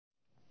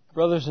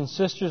Brothers and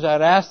sisters,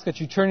 I'd ask that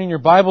you turn in your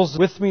Bibles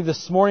with me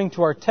this morning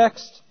to our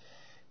text,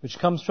 which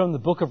comes from the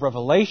book of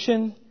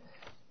Revelation,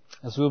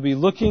 as we'll be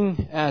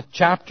looking at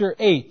chapter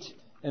 8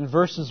 and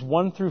verses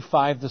 1 through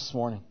 5 this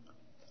morning.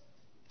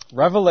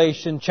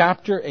 Revelation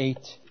chapter 8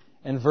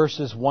 and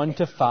verses 1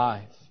 to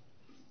 5.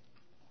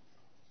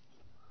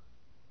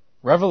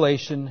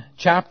 Revelation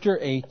chapter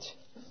 8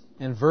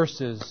 and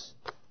verses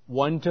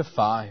 1 to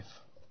 5.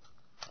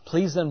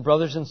 Please then,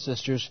 brothers and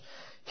sisters,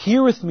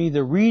 hear with me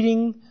the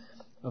reading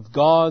of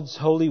God's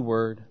holy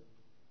word.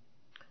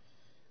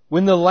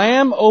 When the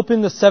Lamb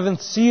opened the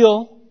seventh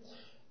seal,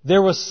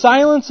 there was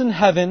silence in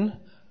heaven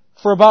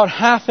for about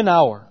half an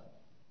hour.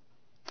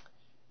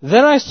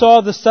 Then I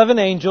saw the 7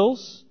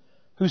 angels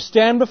who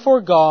stand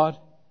before God,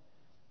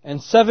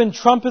 and 7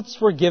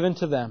 trumpets were given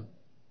to them.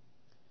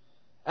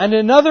 And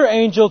another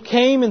angel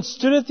came and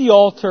stood at the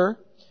altar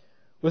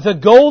with a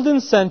golden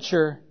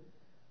censer,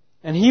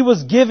 and he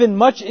was given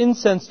much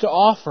incense to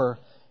offer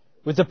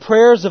with the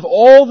prayers of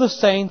all the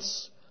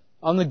saints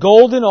on the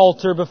golden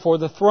altar before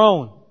the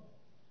throne.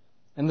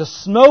 And the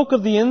smoke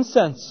of the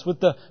incense with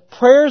the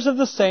prayers of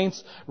the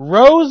saints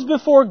rose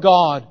before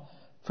God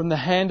from the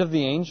hand of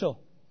the angel.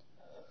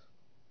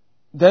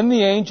 Then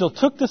the angel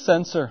took the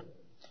censer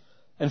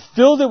and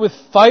filled it with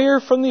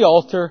fire from the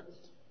altar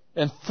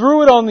and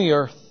threw it on the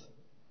earth.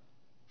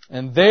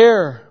 And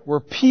there were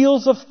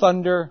peals of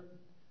thunder,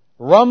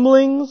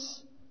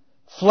 rumblings,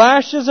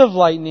 flashes of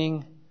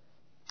lightning,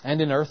 and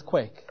an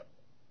earthquake.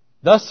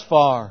 Thus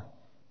far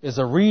is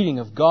a reading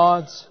of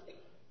God's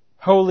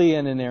holy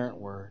and inerrant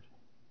word.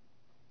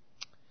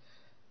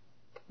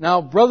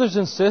 Now, brothers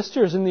and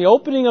sisters, in the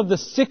opening of the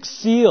 6th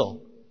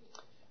seal,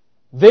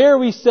 there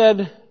we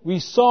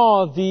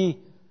saw the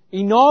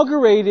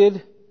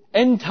inaugurated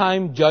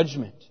end-time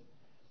judgment.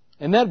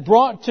 And that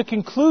brought to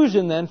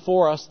conclusion then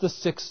for us the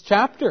 6th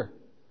chapter.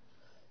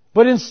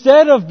 But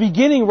instead of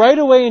beginning right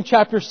away in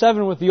chapter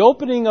 7 with the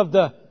opening of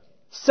the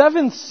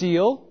 7th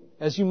seal,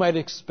 as you might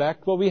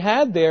expect, what we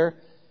had there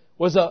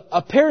was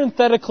a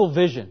parenthetical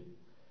vision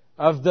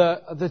of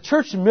the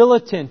church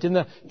militant and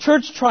the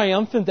church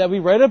triumphant that we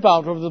read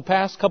about over the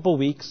past couple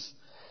weeks.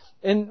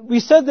 And we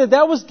said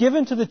that was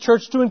given to the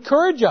church to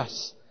encourage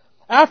us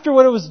after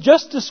what it was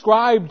just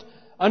described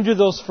under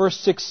those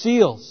first 6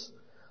 seals,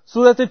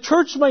 so that the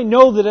church might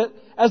know that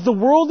as the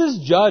world is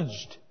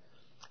judged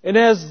and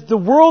as the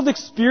world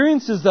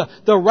experiences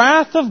the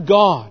wrath of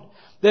God,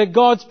 that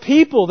God's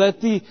people,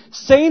 that the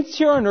saints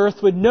here on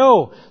earth would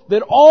know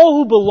that all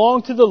who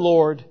belong to the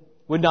Lord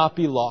would not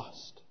be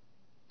lost.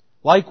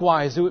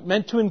 Likewise, it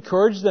meant to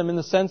encourage them in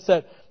the sense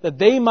that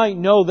they might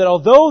know that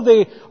although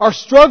they are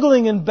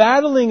struggling and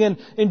battling and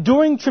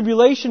enduring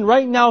tribulation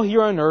right now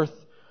here on earth,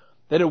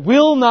 that it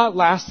will not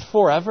last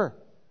forever.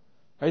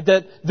 Right?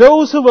 That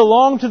those who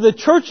belong to the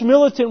church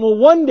militant will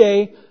one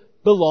day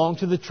belong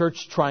to the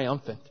church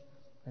triumphant.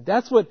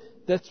 That's what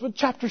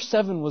chapter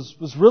 7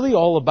 was really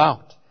all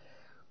about.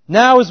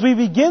 Now, as we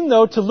begin,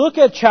 though, to look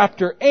at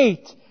chapter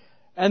 8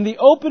 and the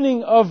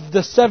opening of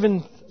the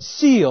 7th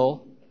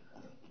seal,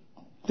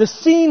 the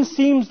scene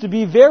seems to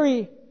be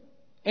very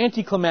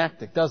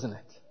anticlimactic, doesn't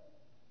it?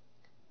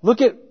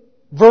 Look at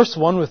verse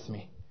 1 with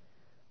me.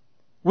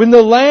 When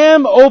the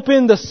Lamb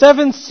opened the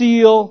 7th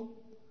seal,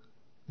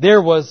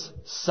 there was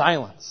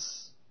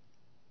silence.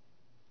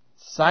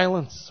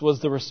 Silence was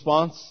the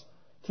response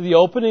to the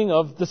opening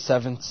of the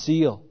 7th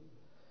seal.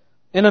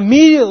 And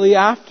immediately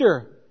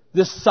after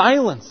this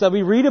silence that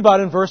we read about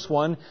in verse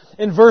 1,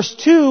 in verse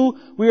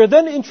 2, we are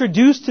then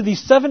introduced to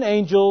these 7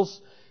 angels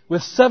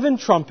with 7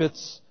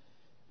 trumpets,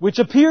 which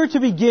appear to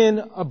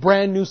begin a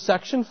brand new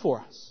section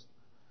for us.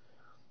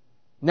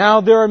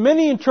 Now, there are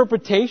many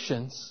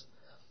interpretations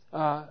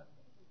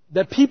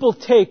that people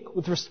take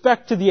with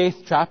respect to the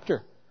 8th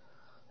chapter.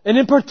 And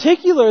in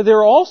particular, there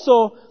are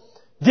also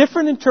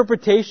different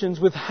interpretations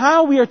with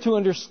how we are to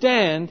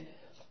understand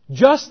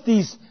just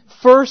these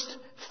first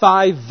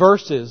 5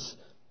 verses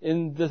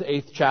in the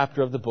 8th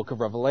chapter of the book of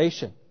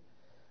Revelation.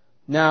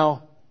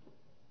 Now,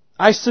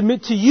 I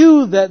submit to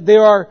you that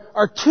there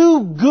are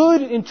 2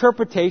 good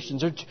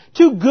interpretations, or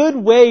 2 good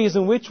ways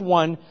in which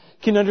one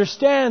can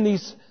understand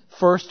these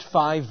first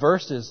 5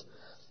 verses.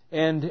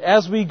 And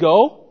as we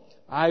go,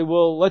 I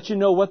will let you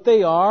know what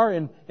they are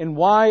and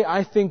why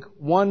I think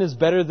one is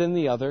better than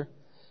the other.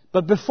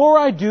 But before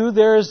I do,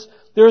 there's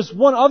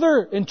one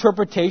other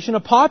interpretation, a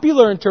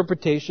popular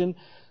interpretation,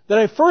 that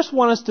I first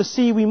want us to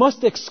see we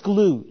must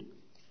exclude.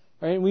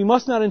 Right? We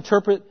must not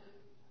interpret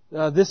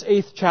this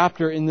 8th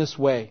chapter in this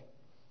way.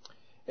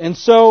 And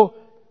so,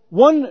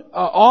 one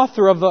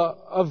author of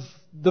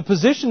the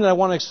position that I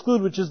want to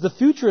exclude, which is the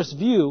futurist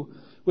view,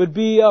 would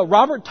be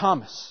Robert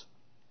Thomas.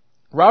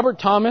 Robert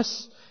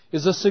Thomas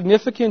is a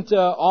significant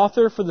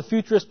author for the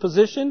futurist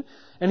position,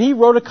 and he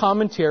wrote a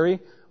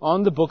commentary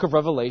on the book of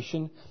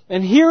Revelation.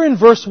 And here in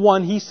verse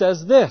 1, he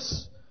says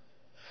this: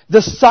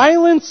 the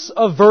silence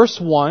of verse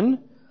 1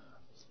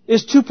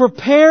 is to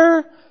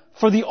prepare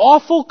for the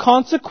awful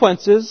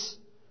consequences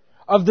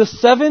of the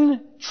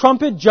 7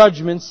 trumpet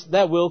judgments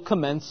that will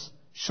commence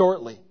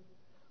shortly.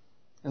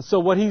 And so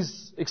what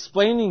he's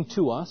explaining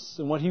to us,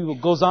 and what he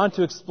goes on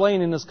to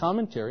explain in his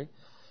commentary,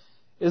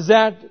 is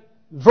that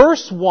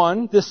verse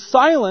 1, this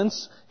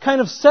silence,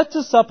 kind of sets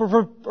us up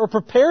or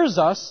prepares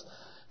us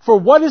for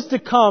what is to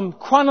come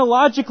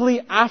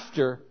chronologically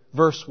after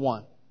verse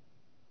 1.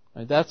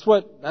 Right? That's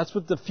what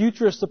the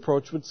futurist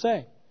approach would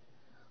say.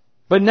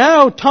 But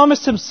now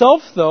Thomas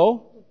himself,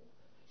 though,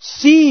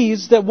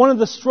 sees that one of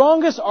the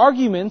strongest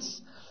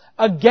arguments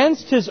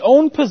against his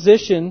own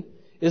position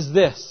is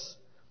this.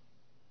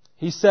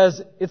 He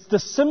says it's the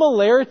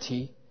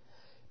similarity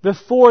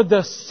before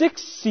the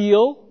sixth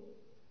seal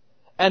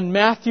and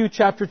Matthew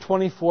chapter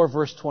 24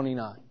 verse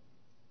 29.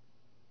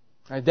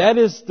 Right, that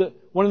is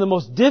one of the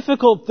most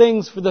difficult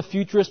things for the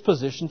futurist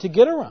position to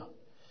get around.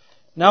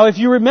 Now if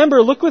you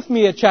remember, look with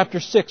me at chapter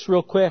 6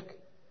 real quick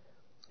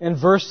and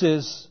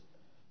verses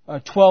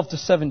 12 to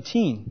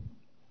 17.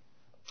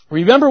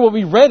 Remember what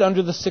we read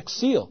under the sixth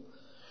seal.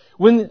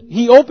 When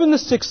he opened the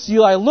sixth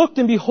seal, I looked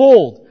and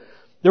behold,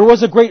 there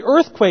was a great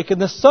earthquake,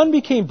 and the sun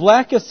became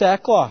black as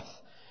sackcloth,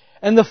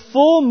 and the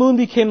full moon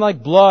became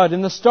like blood,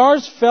 and the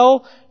stars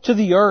fell to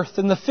the earth,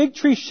 and the fig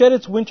tree shed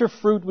its winter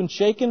fruit when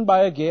shaken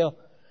by a gale.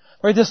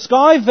 Right, the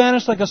sky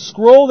vanished like a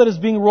scroll that is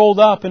being rolled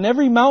up, and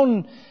every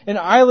mountain and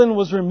island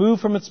was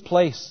removed from its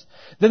place.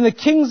 Then the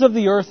kings of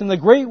the earth, and the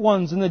great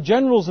ones, and the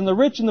generals, and the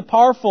rich, and the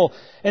powerful,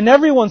 and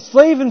everyone,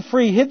 slave and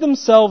free, hid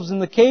themselves in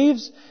the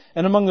caves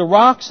and among the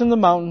rocks and the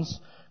mountains,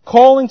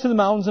 calling to the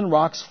mountains and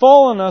rocks,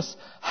 fall on us,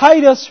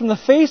 hide us from the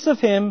face of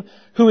Him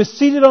who is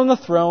seated on the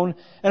throne,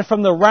 and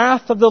from the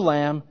wrath of the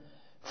Lamb,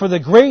 for the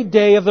great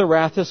day of the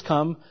wrath has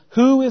come.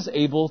 Who is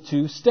able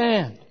to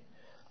stand?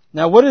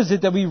 Now what is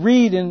it that we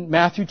read in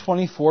Matthew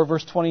 24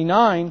 verse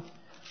 29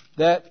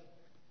 that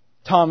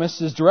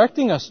Thomas is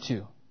directing us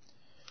to?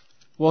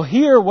 Well,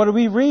 here, what do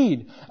we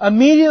read?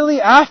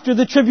 Immediately after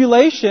the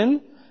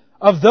tribulation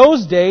of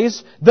those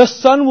days, the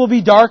sun will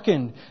be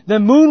darkened, the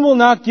moon will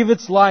not give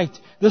its light,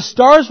 the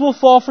stars will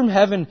fall from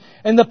heaven,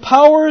 and the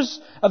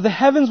powers of the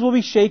heavens will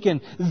be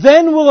shaken.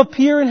 Then will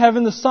appear in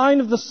heaven the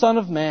sign of the Son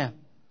of Man.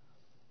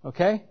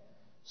 Okay?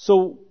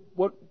 So,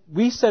 what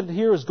we said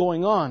here is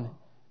going on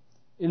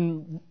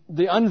in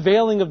the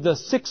unveiling of the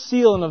sixth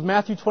seal and of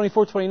Matthew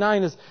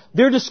 24:29 is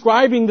they're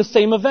describing the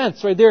same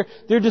events, right?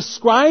 They're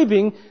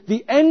describing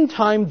the end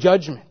time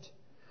judgment.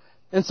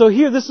 And so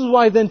here, this is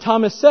why then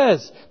Thomas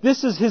says,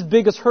 this is his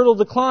biggest hurdle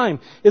to climb,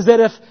 is that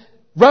if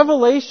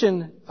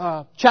Revelation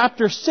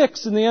chapter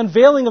 6 and the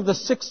unveiling of the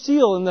sixth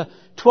seal in the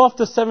 12th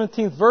to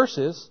 17th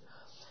verses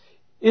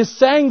is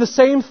saying the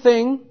same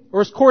thing,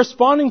 or is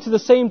corresponding to the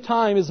same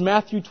time as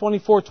Matthew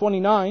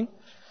 24:29,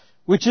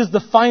 which is the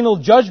final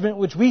judgment,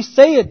 which we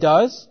say it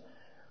does,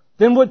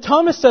 then what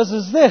Thomas says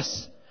is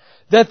this,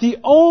 that the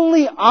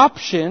only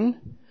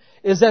option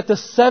is that the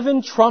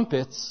seven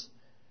trumpets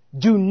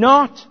do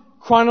not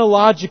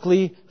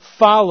chronologically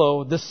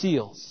follow the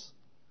seals.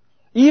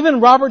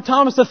 Even Robert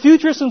Thomas, the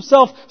futurist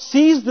himself,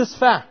 sees this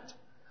fact.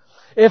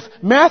 If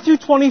Matthew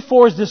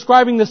 24 is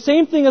describing the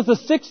same thing as the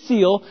sixth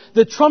seal,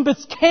 the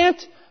trumpets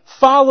can't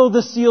follow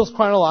the seals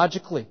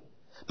chronologically.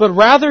 But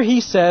rather,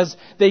 he says,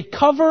 they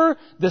cover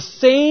the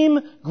same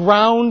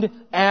ground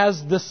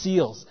as the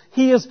seals.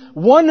 He is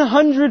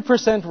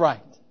 100% right.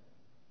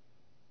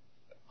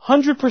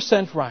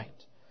 100% right.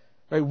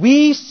 Right?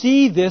 We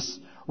see this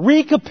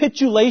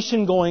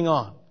recapitulation going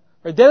on.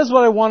 Right? That is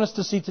what I want us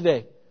to see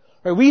today.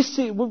 Right? We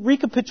see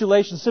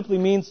recapitulation simply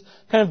means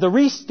kind of the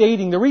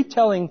restating, the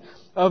retelling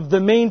of the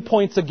main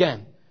points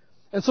again.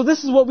 And so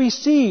this is what we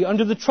see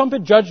under the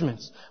trumpet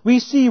judgments. We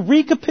see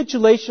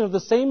recapitulation of the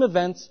same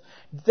events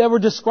that were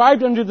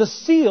described under the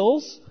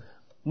seals,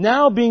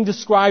 now being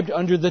described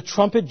under the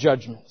trumpet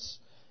judgments.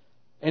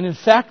 And in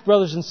fact,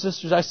 brothers and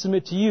sisters, I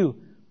submit to you,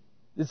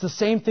 it's the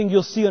same thing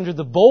you'll see under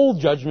the bowl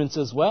judgments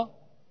as well.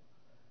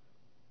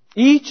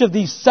 Each of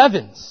these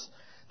sevens,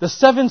 the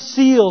seven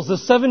seals, the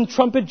seven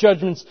trumpet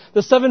judgments,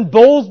 the seven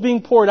bowls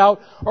being poured out,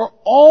 are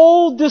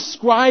all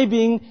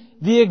describing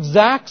the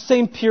exact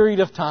same period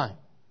of time.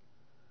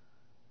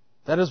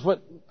 That is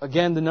what,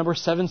 again, the number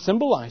 7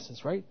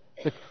 symbolizes, right?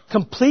 The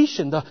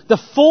completion,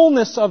 the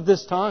fullness of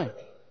this time.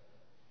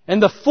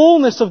 And the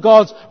fullness of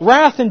God's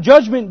wrath and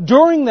judgment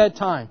during that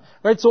time.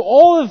 Right? So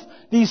all of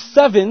these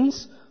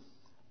sevens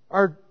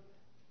are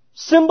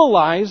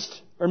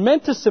symbolized, or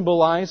meant to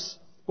symbolize,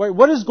 right,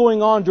 what is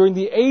going on during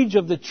the age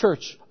of the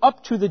church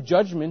up to the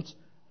judgment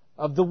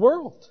of the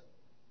world.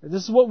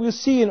 This is what we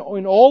see in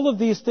all of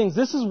these things.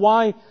 This is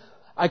why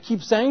I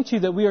keep saying to you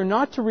that we are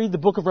not to read the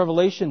book of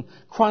Revelation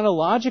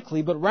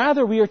chronologically, but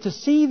rather we are to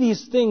see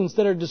these things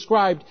that are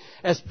described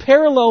as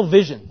parallel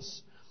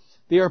visions.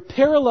 They are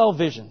parallel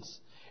visions.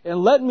 And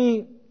let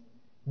me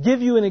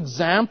give you an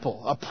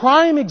example, a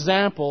prime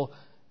example,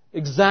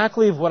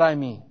 exactly of what I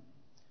mean,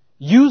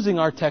 using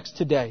our text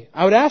today.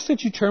 I would ask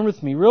that you turn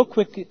with me real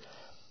quick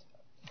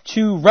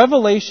to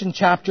Revelation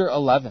chapter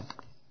 11.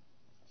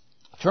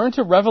 Turn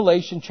to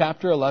Revelation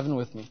chapter 11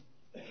 with me.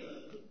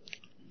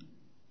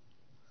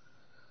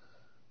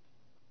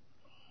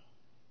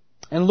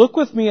 And look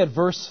with me at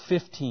verse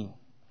 15.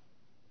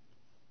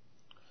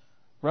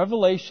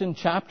 Revelation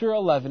chapter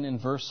 11 and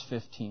verse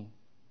 15.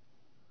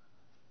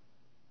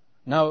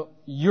 Now,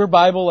 your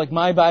Bible, like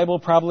my Bible,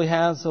 probably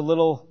has a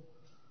little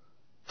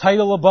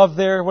title above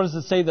there. What does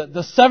it say?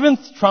 The seventh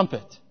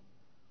trumpet.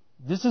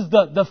 This is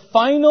the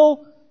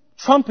final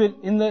trumpet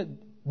in the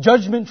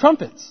judgment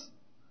trumpets.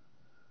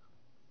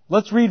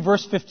 Let's read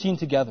verse 15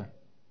 together.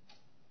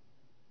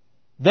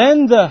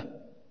 Then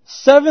the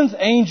seventh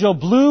angel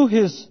blew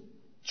his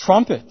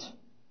trumpet,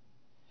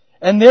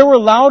 and there were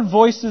loud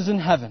voices in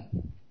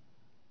heaven,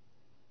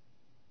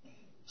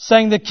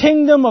 saying, the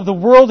kingdom of the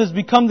world has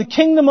become the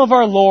kingdom of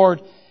our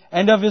Lord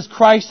and of His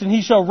Christ, and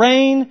He shall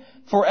reign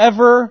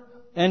forever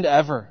and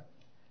ever.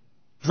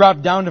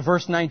 Drop down to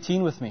verse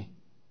 19 with me.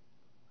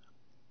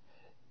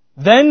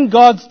 Then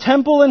God's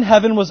temple in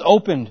heaven was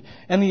opened,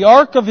 and the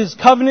ark of His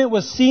covenant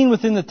was seen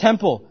within the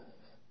temple.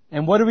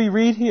 And what do we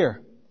read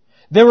here?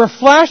 There were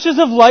flashes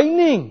of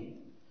lightning,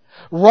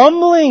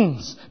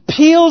 rumblings,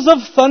 peals of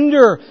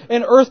thunder,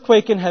 an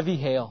earthquake and heavy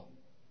hail.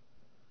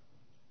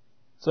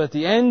 So at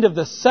the end of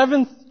the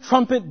seventh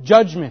trumpet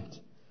judgment,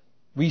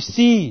 we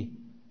see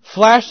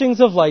flashings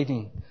of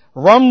lightning,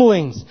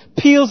 rumblings,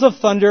 peals of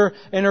thunder,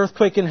 an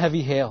earthquake and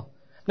heavy hail.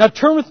 Now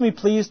turn with me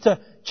please to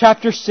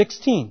chapter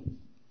 16.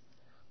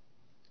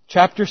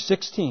 Chapter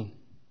 16.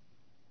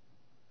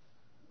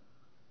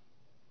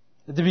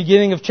 At the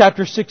beginning of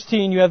chapter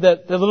 16, you have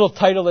the little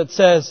title that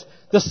says,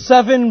 the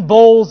seven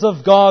bowls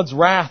of God's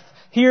wrath.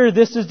 Here,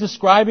 this is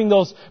describing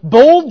those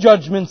bold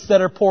judgments that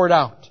are poured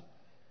out.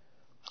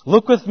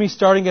 Look with me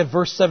starting at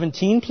verse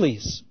 17,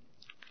 please.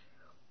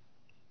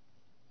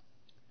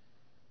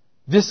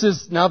 This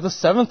is now the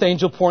seventh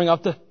angel pouring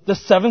out the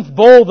seventh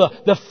bowl,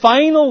 the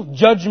final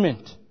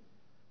judgment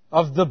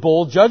of the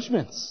bowl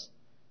judgments.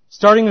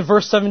 Starting in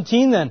verse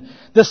 17 then.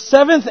 The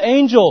seventh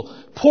angel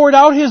poured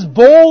out his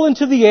bowl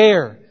into the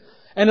air,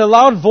 and a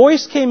loud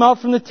voice came out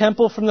from the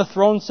temple, from the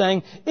throne,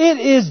 saying, it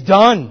is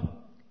done.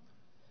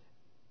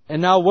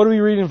 And now what do we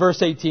read in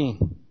verse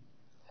 18?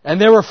 And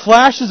there were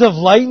flashes of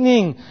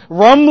lightning,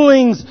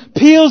 rumblings,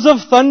 peals of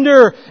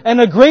thunder,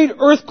 and a great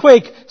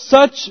earthquake,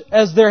 such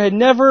as there had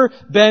never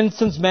been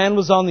since man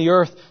was on the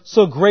earth.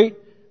 So great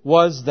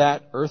was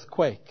that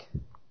earthquake.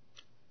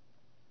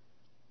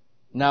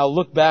 Now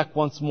look back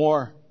once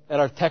more at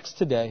our text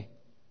today.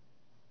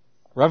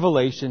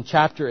 Revelation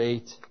chapter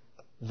 8,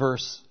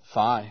 verse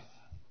 5.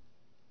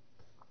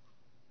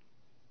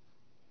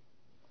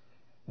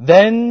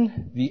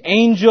 Then the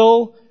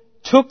angel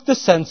took the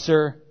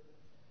censer,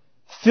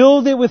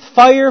 filled it with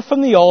fire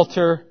from the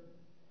altar,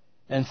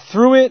 and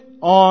threw it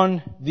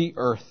on the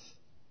earth.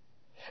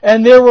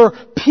 And there were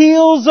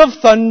peals of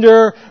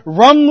thunder,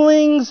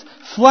 rumblings,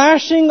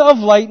 flashing of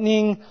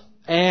lightning,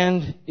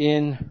 and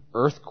an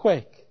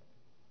earthquake.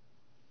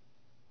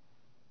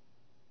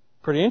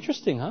 Pretty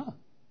interesting, huh?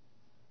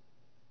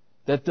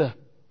 That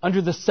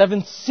under the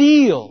seventh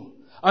seal,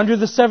 under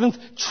the seventh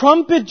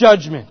trumpet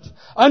judgment,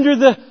 under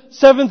the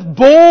seventh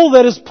bowl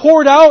that is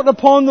poured out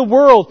upon the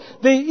world,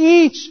 they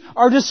each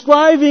are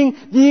describing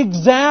the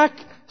exact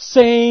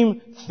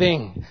same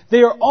thing.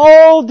 They are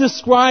all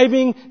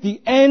describing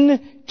the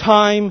end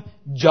time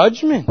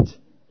judgment.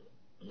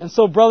 And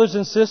so, brothers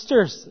and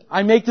sisters,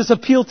 I make this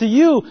appeal to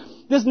you.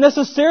 This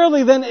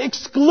necessarily then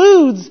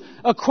excludes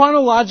a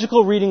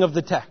chronological reading of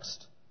the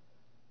text.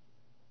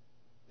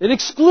 It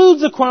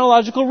excludes a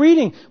chronological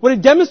reading. What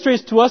it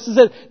demonstrates to us is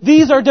that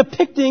these are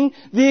depicting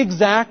the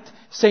exact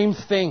same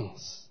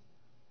things.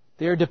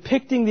 They are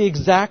depicting the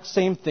exact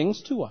same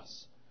things to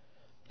us.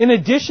 In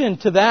addition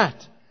to that,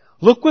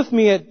 look with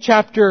me at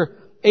chapter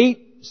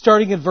 8,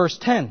 starting at verse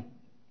 10.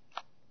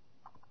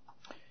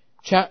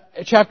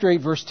 Chapter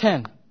 8, verse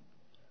 10.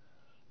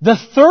 The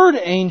third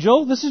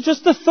angel, this is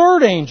just the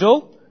third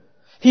angel,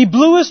 he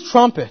blew his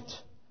trumpet,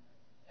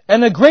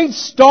 and a great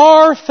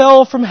star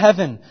fell from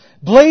heaven,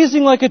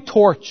 blazing like a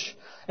torch,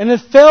 and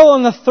it fell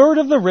on the third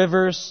of the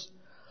rivers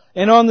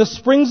and on the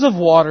springs of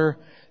water.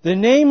 The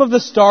name of the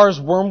star is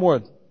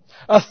wormwood.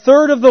 A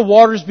third of the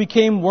waters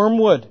became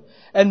wormwood,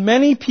 and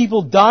many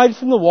people died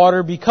from the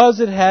water because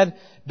it had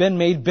been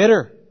made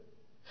bitter.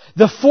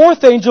 The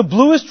fourth angel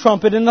blew his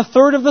trumpet, and a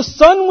third of the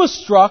sun was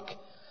struck,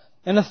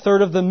 and a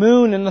third of the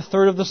moon, and a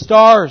third of the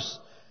stars,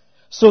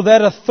 so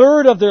that a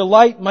third of their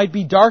light might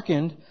be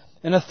darkened,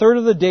 and a third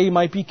of the day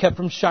might be kept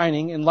from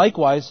shining, and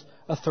likewise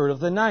a third of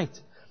the night.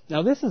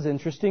 Now this is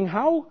interesting.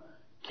 How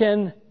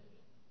can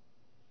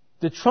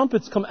the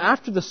trumpets come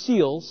after the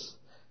seals,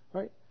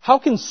 right? How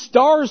can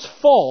stars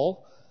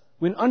fall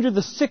when under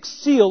the sixth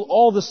seal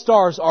all the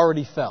stars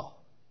already fell?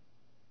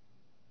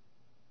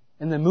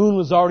 And the moon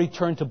was already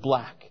turned to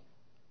black.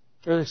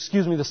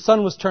 The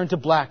sun was turned to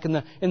black and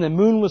the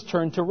moon was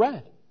turned to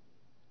red.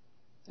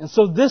 And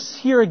so this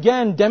here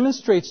again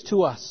demonstrates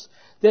to us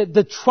that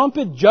the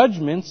trumpet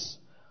judgments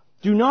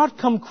do not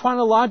come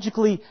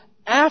chronologically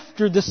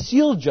after the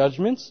seal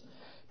judgments,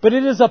 but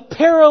it is a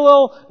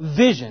parallel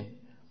vision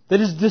that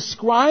is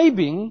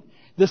describing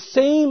the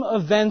same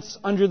events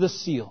under the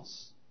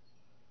seals.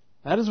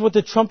 That is what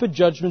the trumpet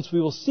judgments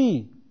we will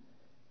see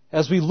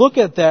as we look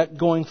at that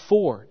going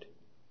forward.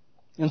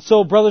 And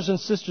so, brothers and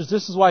sisters,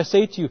 this is why I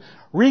say to you,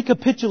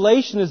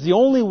 recapitulation is the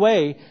only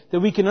way that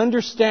we can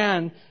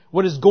understand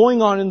what is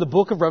going on in the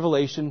book of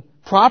Revelation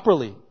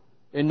properly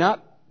and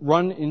not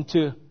run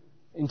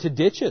into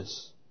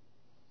ditches.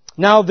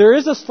 Now, there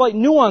is a slight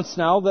nuance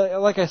now, that,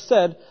 like I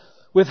said,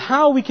 with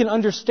how we can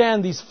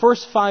understand these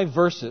first 5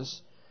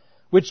 verses,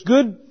 which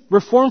good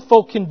Reformed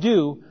folk can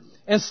do,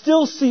 and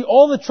still see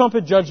all the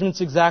trumpet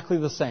judgments exactly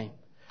the same.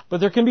 But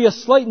there can be a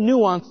slight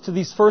nuance to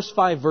these first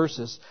 5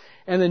 verses,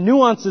 and the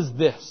nuance is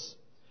this.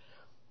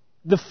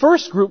 The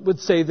first group would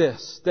say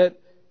this, that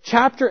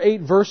chapter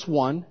 8, verse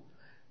 1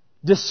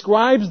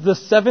 describes the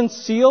 7th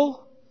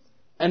seal,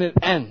 and it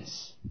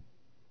ends.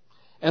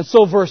 And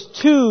so verse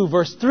 2,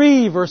 verse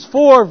 3, verse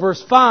 4,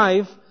 verse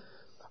 5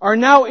 are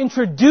now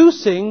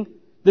introducing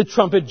the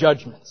trumpet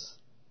judgments,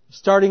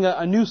 starting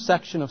a new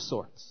section of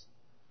sorts.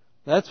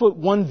 That's what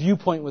one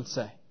viewpoint would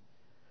say.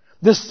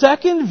 The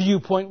second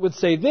viewpoint would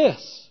say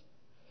this,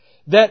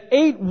 that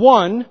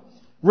 8:1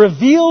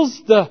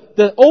 reveals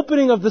the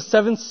opening of the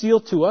 7th seal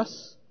to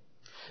us,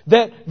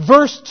 that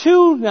verse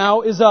 2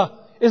 now is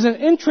an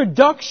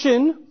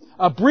introduction,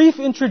 a brief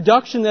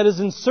introduction that is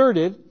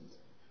inserted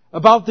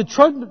about the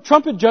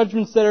trumpet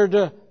judgments that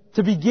are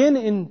to begin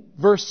in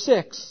verse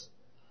 6,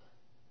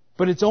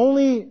 but it's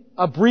only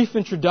a brief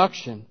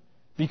introduction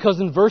because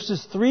in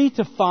verses 3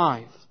 to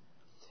 5,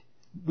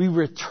 we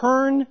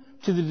return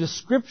to the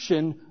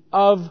description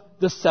of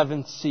the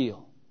 7th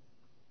seal.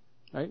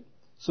 Right?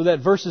 So that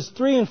verses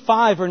 3 and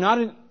 5 are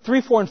not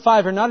 3, 4, and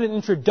 5 are not an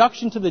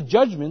introduction to the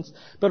judgments,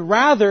 but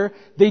rather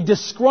they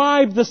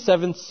describe the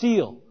 7th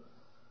seal.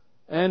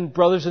 And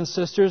brothers and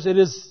sisters, it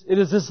is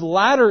this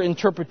latter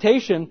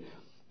interpretation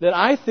that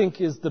I think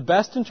is the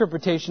best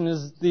interpretation,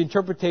 is the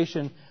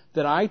interpretation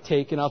that I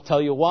take, and I'll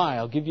tell you why.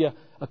 I'll give you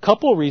a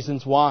couple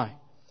reasons why.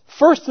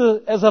 First,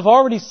 as I've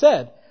already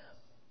said,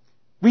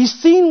 we've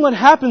seen what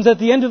happens at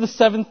the end of the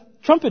 7th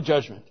trumpet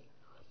judgment.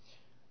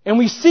 And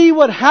we see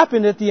what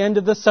happened at the end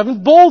of the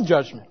 7th bowl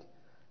judgment.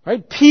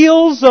 Right?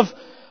 Peals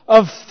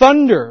of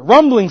thunder,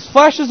 rumblings,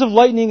 flashes of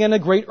lightning, and a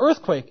great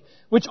earthquake,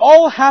 which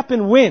all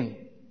happen when?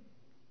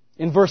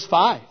 In verse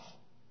 5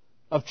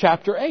 of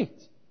chapter 8.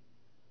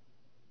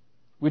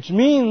 Which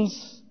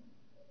means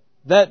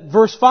that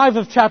verse 5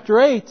 of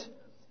chapter 8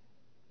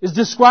 is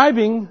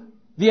describing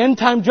the end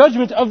time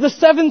judgment of the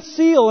 7th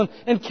seal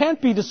and can't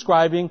be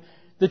describing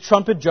the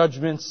trumpet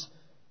judgments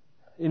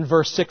in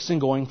verse 6 and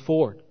going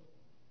forward.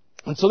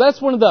 And so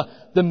that's one of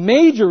the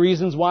major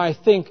reasons why I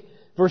think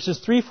verses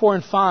 3, 4,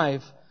 and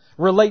 5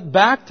 relate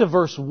back to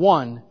verse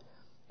 1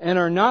 and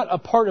are not a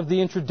part of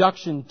the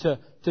introduction to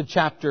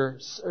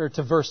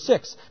verse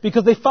 6,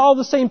 because they follow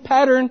the same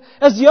pattern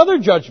as the other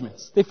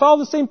judgments. They follow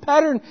the same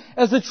pattern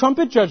as the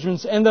trumpet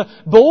judgments and the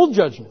bowl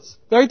judgments.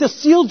 Right? The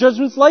seal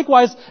judgments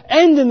likewise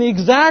end in the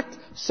exact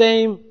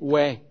same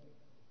way.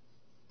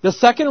 The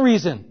second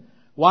reason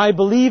why I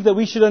believe that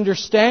we should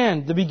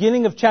understand the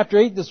beginning of chapter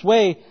 8 this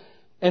way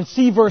and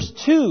see verse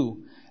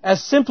 2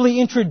 as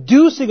simply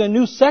introducing a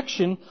new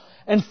section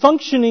and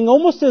functioning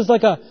almost as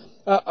like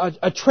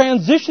a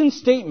transition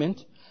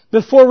statement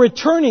before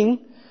returning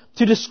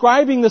to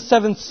describing the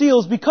 7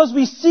 seals, because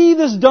we see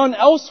this done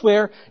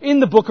elsewhere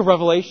in the book of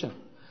Revelation.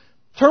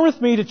 Turn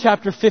with me to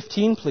chapter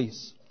 15,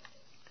 please.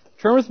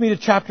 Turn with me to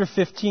chapter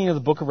 15 of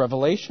the book of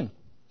Revelation.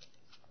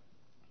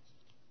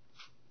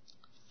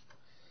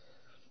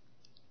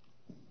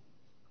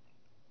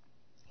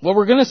 What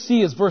we're going to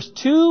see is verse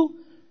 2,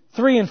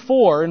 3, and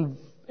 4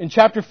 in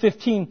chapter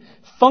 15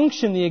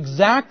 function the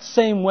exact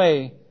same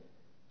way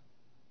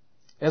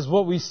as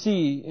what we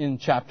see in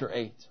chapter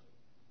 8.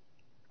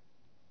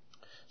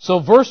 So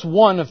verse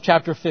 1 of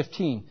chapter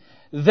 15.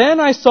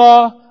 Then I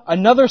saw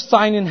another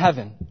sign in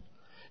heaven,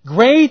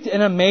 great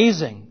and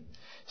amazing,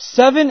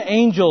 7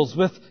 angels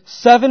with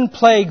 7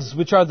 plagues,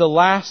 which are the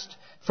last,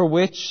 for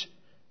which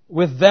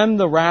with them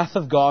the wrath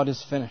of God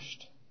is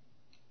finished.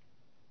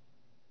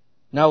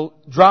 Now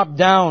drop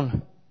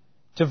down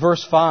to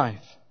verse 5.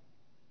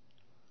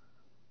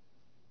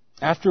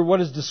 After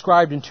what is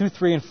described in 2,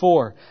 3, and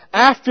 4.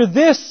 After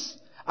this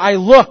I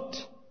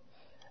looked,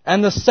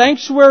 and the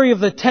sanctuary of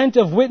the tent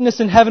of witness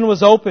in heaven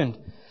was opened.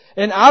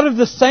 And out of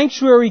the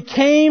sanctuary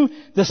came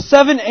the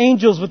 7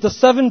 angels with the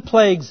 7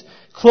 plagues,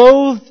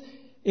 clothed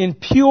in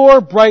pure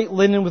bright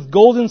linen with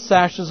golden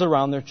sashes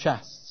around their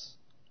chests.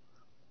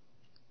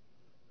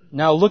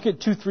 Now look at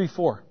 2, 3,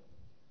 4.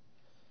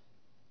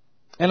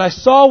 And I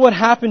saw what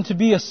happened to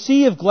be a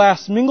sea of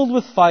glass mingled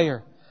with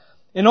fire,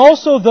 and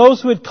also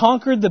those who had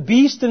conquered the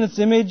beast and its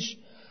image,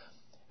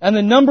 and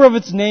the number of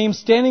its name,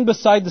 standing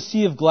beside the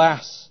sea of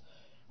glass,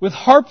 with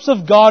harps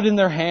of God in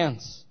their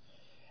hands.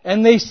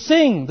 And they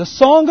sing the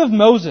song of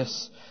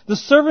Moses, the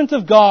servant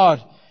of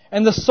God,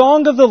 and the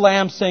song of the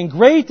Lamb, saying,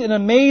 Great and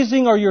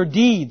amazing are your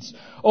deeds,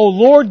 O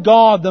Lord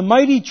God, the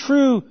mighty,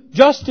 true,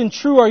 just and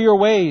true are your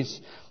ways,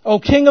 O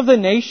King of the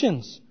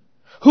nations.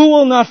 Who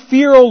will not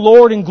fear, O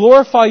Lord, and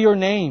glorify your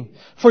name?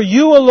 For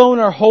you alone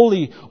are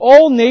holy.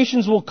 All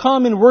nations will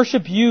come and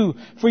worship you,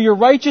 for your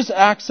righteous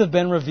acts have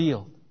been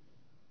revealed.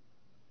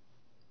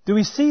 Do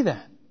we see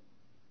that?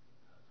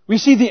 We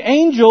see the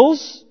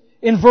angels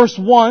in verse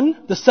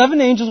 1, the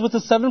 7 angels with the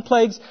 7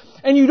 plagues,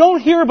 and you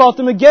don't hear about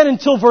them again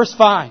until verse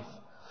 5.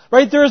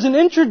 Right? There is an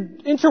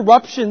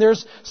interruption.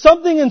 There's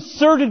something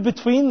inserted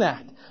between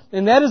that.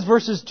 And that is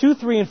verses 2,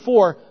 3, and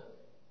 4,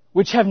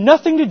 which have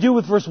nothing to do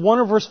with verse 1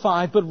 or verse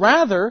 5, but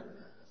rather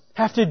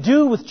have to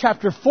do with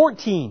chapter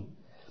 14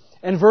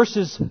 and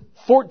verses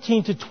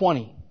 14 to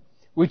 20,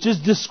 which is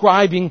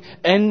describing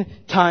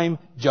end-time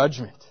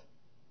judgment.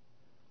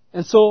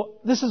 And so,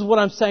 this is what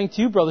I'm saying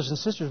to you, brothers and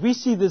sisters. We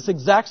see this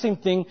exact same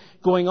thing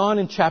going on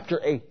in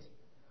chapter 8.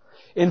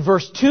 In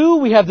verse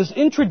 2, we have this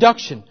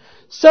introduction.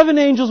 7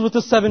 angels with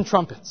the 7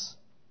 trumpets.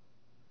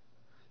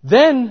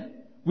 Then,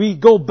 we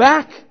go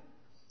back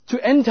to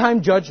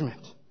end-time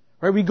judgment.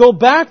 Right? We go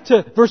back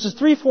to verses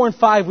 3, 4, and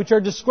 5, which are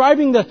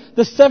describing the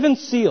 7th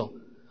seal.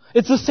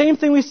 It's the same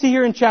thing we see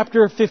here in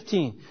chapter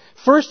 15.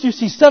 First, you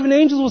see 7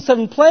 angels with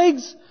 7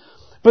 plagues,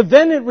 but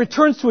then it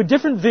returns to a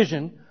different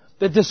vision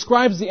that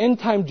describes the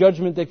end-time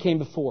judgment that came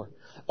before.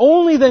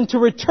 Only then to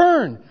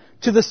return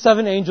to the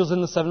 7 angels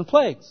and the 7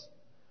 plagues.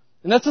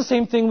 And that's the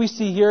same thing we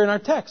see here in our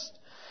text.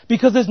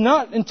 Because it's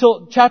not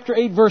until chapter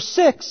 8, verse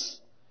 6,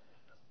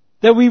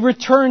 that we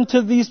return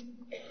to these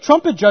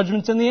trumpet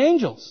judgments and the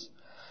angels.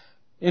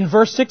 In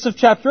verse 6 of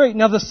chapter 8,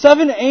 now the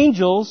 7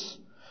 angels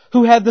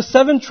who had the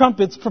 7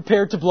 trumpets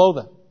prepared to blow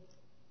them.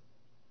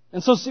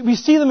 And so we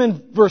see them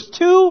in verse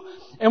 2,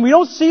 and we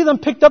don't see them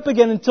picked up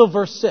again until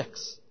verse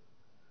 6.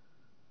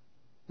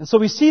 And so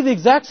we see the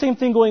exact same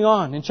thing going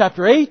on in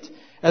chapter 8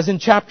 as in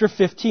chapter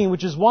 15,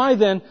 which is why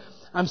then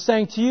I'm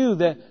saying to you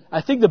that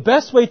I think the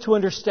best way to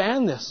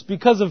understand this,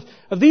 because of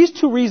these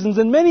 2 reasons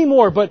and many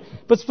more, but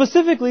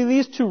specifically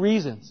these 2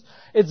 reasons,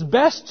 it's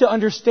best to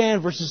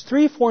understand verses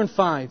 3, 4, and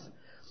 5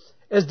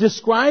 as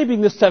describing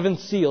the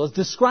 7th seal, as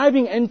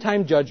describing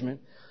end-time judgment,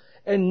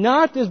 and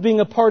not as being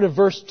a part of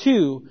verse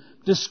 2,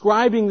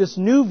 describing this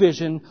new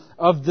vision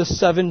of the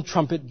 7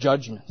 trumpet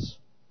judgments.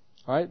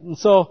 Alright? And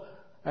so,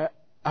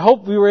 I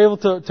hope we were able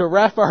to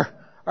wrap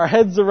our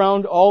heads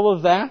around all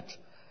of that.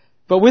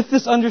 But with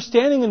this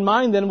understanding in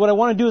mind, then, what I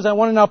want to do is I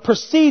want to now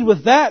proceed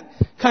with that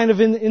kind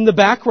of in the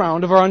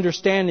background of our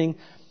understanding.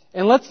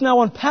 And let's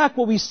now unpack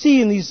what we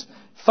see in these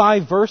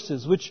 5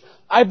 verses, which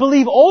I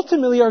believe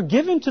ultimately are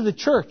given to the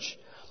church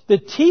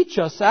that teach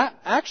us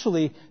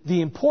actually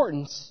the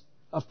importance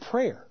of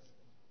prayer.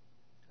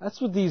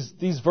 That's what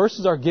these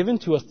verses are given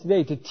to us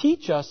today, to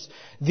teach us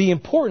the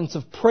importance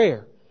of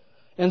prayer.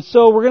 And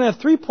so we're going to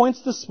have 3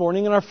 points this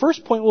morning, and our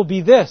first point will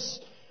be this: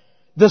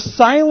 the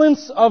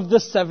silence of the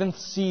 7th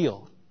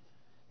seal.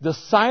 The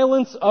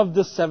silence of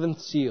the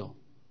 7th seal.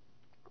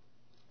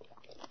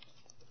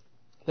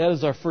 That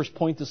is our first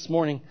point this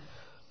morning.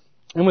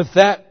 And with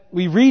that,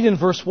 we read in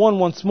verse 1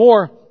 once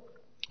more,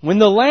 when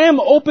the Lamb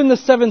opened the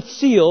 7th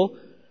seal,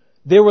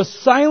 there was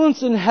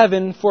silence in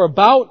heaven for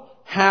about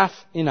half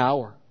an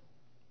hour.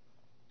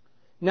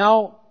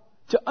 Now,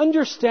 to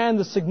understand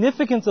the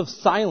significance of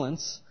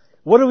silence,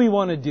 what do we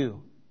want to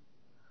do?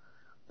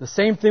 The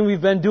same thing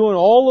we've been doing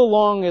all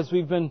along as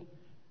we've been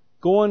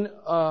going,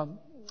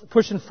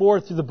 pushing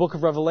forward through the book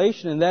of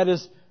Revelation, and that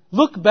is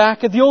look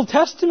back at the Old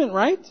Testament,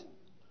 right?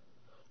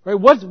 Right?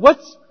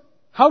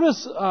 How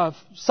does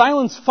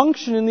silence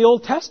function in the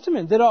Old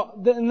Testament?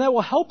 And that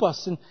will help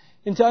us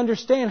and to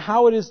understand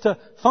how it is to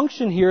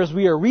function here as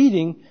we are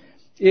reading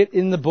it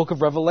in the book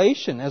of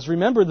Revelation. As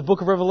remember, the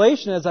book of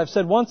Revelation, as I've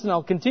said once and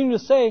I'll continue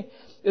to say,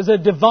 is a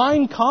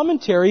divine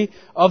commentary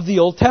of the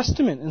Old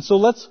Testament. And so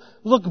let's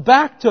look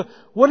back to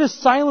what does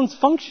silence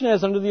function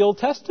as under the Old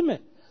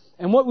Testament.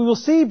 And what we will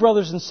see,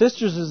 brothers and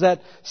sisters, is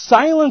that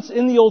silence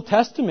in the Old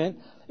Testament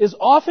is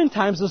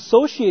oftentimes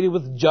associated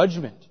with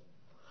judgment.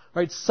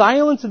 Right?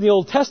 Silence in the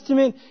Old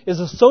Testament is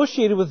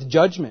associated with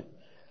judgment.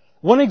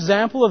 One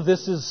example of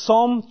this is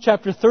Psalm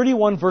chapter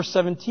 31, verse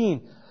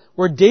 17,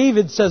 where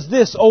David says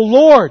this, O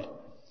Lord,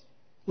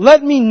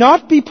 let me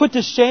not be put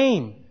to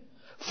shame,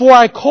 for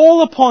I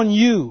call upon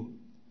you.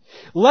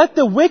 Let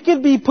the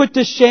wicked be put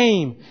to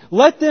shame.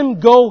 Let them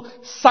go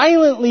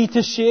silently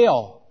to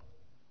Sheol.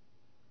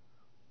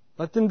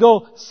 Let them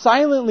go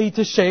silently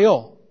to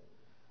Sheol.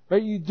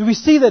 Right? Do we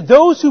see that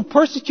those who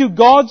persecute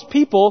God's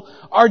people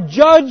are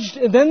judged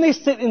and then they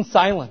sit in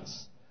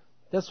silence?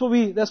 That's what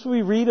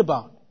we read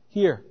about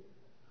here.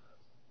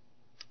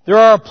 There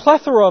are a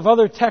plethora of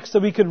other texts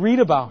that we could read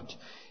about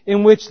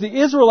in which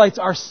the Israelites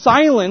are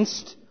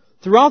silenced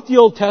throughout the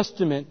Old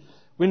Testament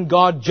when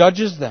God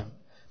judges them.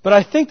 But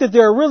I think that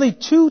there are really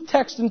 2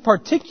 texts in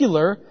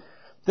particular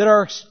that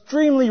are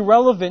extremely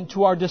relevant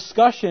to our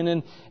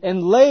discussion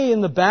and lay in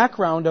the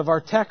background of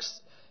our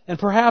text and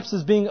perhaps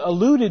is being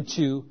alluded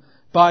to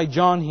by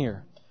John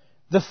here.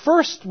 The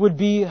first would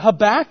be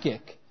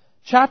Habakkuk,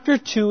 chapter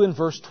 2 and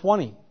verse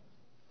 20.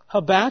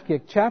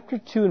 Habakkuk, chapter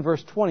 2 and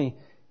verse 20.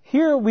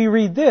 Here we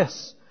read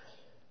this,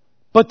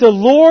 but the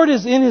Lord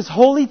is in His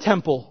holy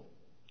temple.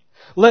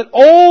 Let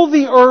all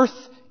the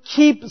earth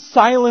keep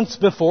silence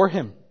before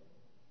Him.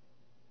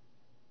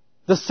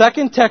 The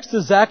second text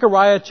is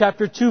Zechariah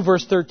chapter 2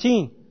 verse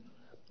 13.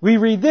 We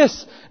read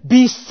this,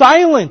 be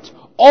silent,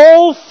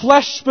 all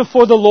flesh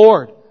before the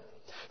Lord,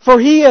 for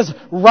He has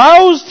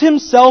roused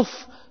Himself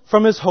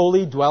from His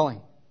holy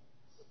dwelling.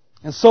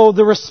 And so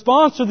the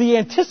response, or the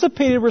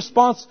anticipated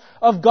response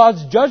of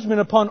God's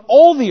judgment upon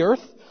all the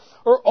earth,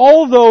 or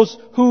all those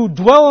who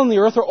dwell on the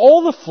earth, or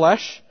all the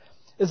flesh,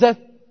 is that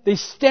they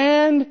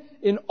stand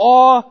in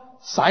awe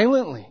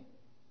silently.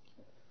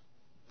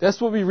 That's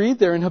what we read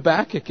there in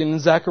Habakkuk and in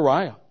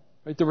Zechariah.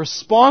 Right? The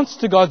response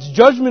to God's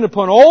judgment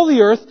upon all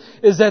the earth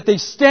is that they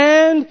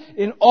stand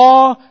in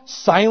awe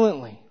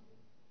silently.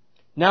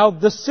 Now,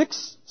 the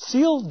sixth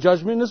seal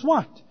judgment is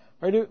what?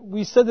 Right?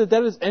 We said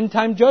that is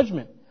end-time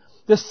judgment.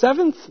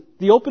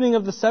 The opening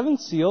of the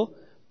seventh seal,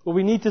 what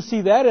we need to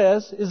see that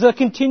as, is a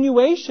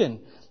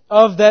continuation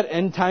of that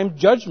end-time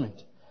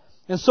judgment.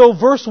 And so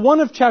verse 1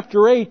 of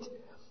chapter 8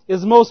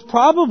 is most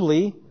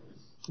probably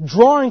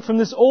drawing from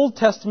this Old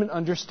Testament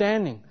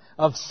understanding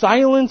of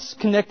silence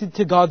connected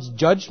to God's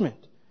judgment.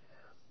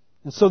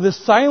 And so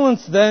this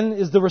silence then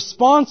is the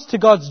response to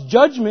God's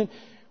judgment,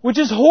 which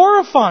is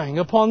horrifying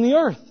upon the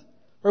earth.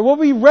 Or what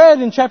we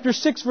read in chapter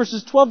 6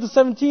 verses 12 to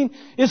 17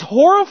 is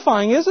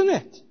horrifying, isn't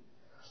it?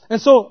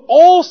 And so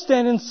all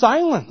stand in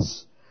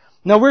silence.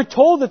 Now we're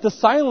told that the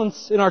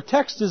silence in our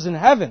text is in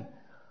heaven.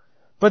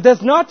 But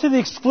that's not to the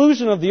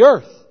exclusion of the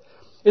earth.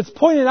 It's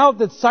pointed out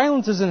that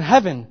silence is in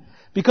heaven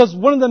because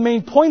one of the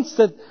main points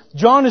that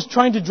John is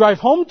trying to drive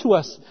home to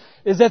us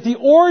is that the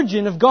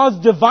origin of God's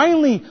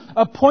divinely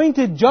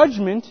appointed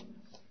judgment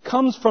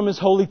comes from His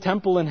holy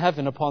temple in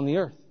heaven upon the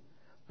earth.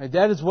 Right?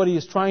 That is what He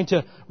is trying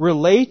to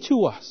relay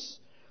to us.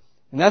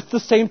 And that's the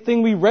same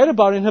thing we read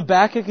about in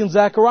Habakkuk and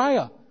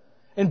Zechariah.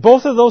 In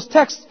both of those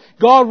texts,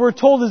 God, we're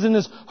told, is in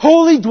His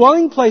holy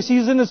dwelling place.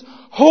 He's in His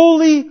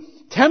holy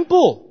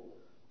temple.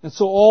 And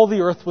so all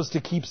the earth was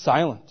to keep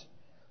silent.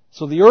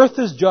 So the earth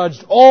is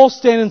judged. All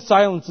stand in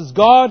silence as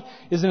God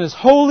is in His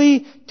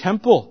holy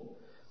temple.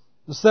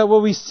 So that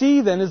what we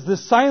see then is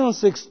this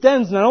silence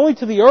extends not only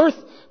to the earth,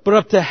 but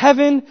up to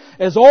heaven,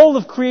 as all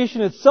of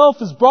creation itself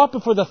is brought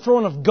before the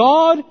throne of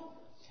God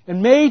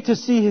and made to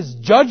see His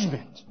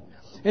judgment.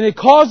 And it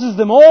causes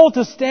them all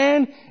to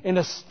stand in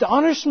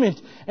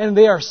astonishment, and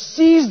they are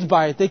seized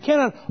by it. They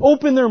cannot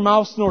open their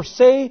mouths nor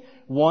say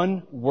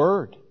one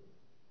word.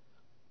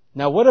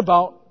 Now what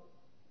about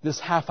this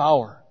half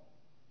hour?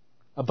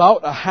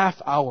 About a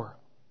half hour.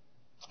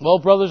 Well,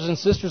 brothers and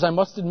sisters, I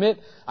must admit,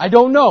 I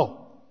don't know.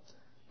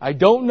 I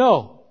don't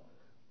know.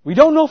 We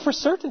don't know for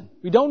certain.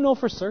 We don't know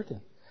for certain.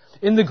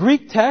 In the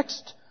Greek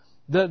text,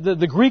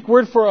 the Greek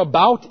word for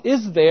about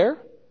is there.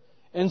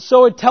 And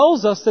so it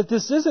tells us that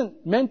this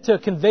isn't meant to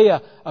convey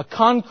a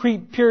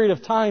concrete period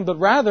of time, but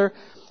rather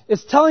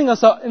it's telling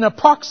us an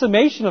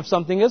approximation of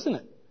something, isn't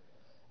it?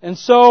 And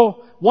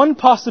so one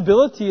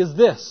possibility is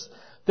this,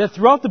 that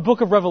throughout the book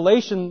of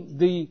Revelation,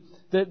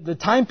 the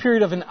time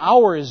period of an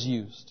hour is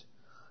used.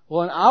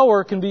 Well, an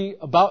hour can be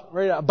about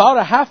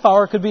a half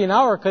hour could be an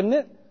hour, couldn't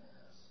it?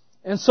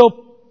 And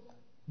so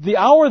the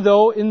hour,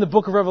 though, in the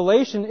book of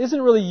Revelation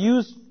isn't really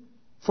used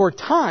for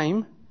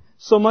time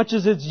so much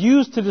as it's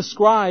used to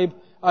describe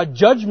a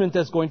judgment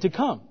that's going to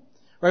come.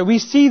 Right? We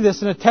see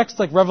this in a text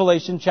like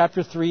Revelation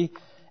chapter 3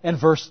 and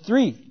verse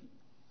 3.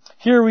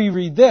 Here we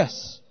read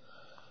this.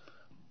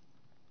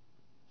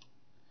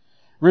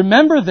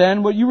 Remember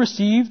then what you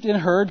received and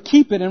heard,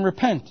 keep it and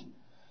repent.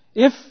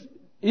 If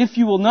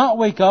you will not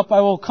wake up,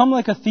 I will come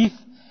like a thief,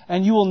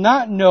 and you will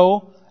not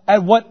know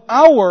at what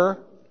hour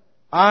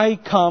I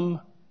come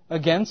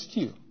against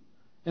you.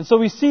 And so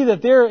we see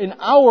that there an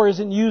hour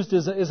isn't used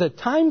as a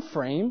time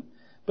frame,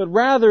 but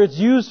rather it's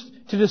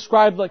used to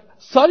describe like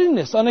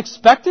suddenness,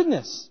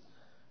 unexpectedness.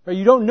 Right?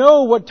 You don't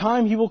know what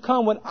time He will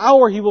come, what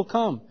hour He will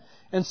come.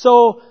 And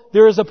so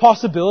there is a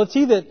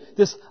possibility that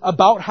this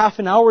about half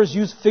an hour is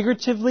used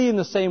figuratively in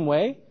the same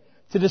way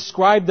to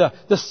describe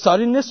the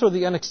suddenness or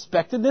the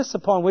unexpectedness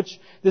upon which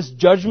this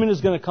judgment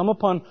is going to come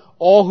upon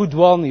all who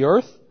dwell on the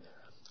earth.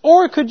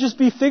 Or it could just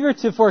be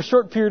figurative for a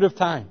short period of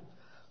time.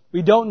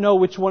 We don't know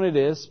which one it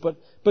is,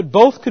 but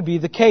both could be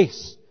the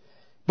case.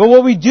 But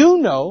what we do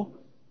know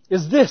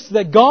is this,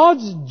 that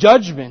God's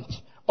judgment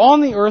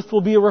on the earth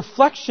will be a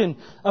reflection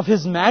of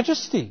His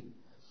majesty.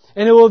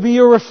 And it will be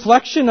a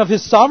reflection of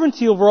His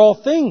sovereignty over all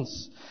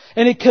things.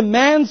 And it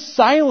commands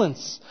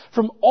silence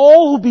from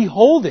all who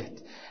behold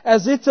it,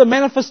 as it's a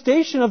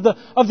manifestation of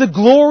the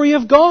glory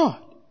of God,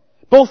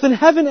 both in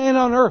heaven and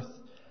on earth.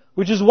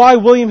 Which is why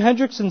William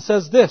Hendrickson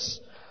says this,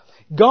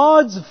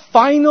 God's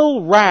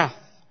final wrath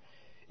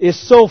is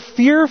so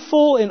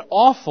fearful and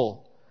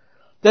awful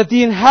that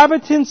the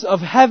inhabitants of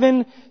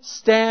heaven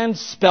stand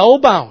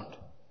spellbound,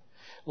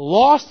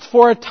 lost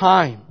for a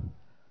time,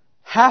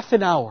 half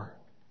an hour,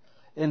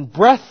 in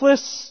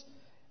breathless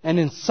and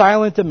in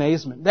silent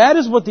amazement. That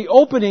is what the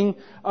opening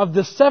of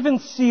the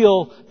seventh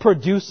seal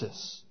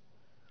produces.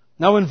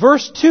 Now in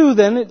verse 2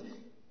 then,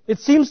 it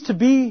seems to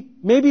be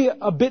maybe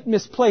a bit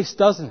misplaced,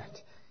 doesn't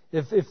it?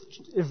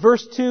 If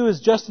verse 2 is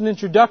just an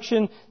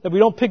introduction that we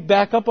don't pick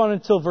back up on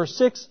until verse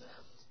 6,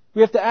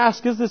 we have to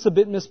ask, is this a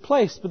bit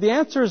misplaced? But the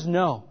answer is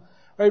no.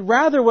 Right?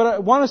 Rather, what I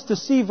want us to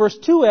see verse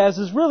 2 as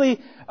is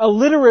really a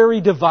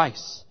literary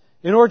device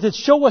in order to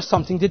show us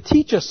something, to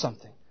teach us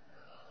something.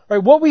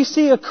 Right? What we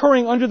see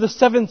occurring under the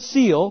seventh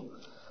seal,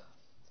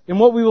 and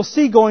what we will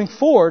see going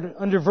forward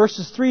under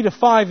verses 3 to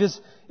 5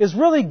 is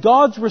really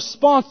God's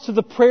response to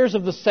the prayers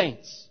of the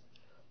saints.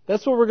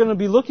 That's what we're going to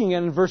be looking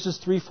at in verses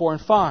 3, 4,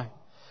 and 5.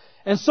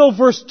 And so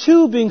verse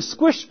 2 being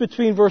squished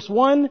between verse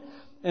 1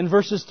 and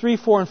verses 3,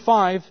 4, and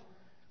 5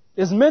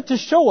 is meant to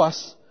show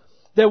us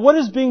that what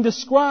is being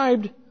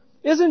described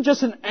isn't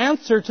just an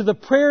answer to the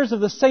prayers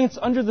of the saints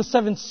under the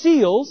seven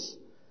seals,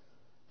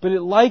 but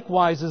it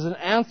likewise is an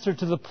answer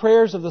to the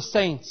prayers of the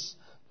saints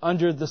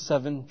under the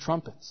seven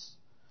trumpets.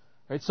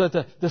 Right? So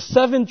that the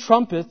seven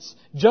trumpets,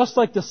 just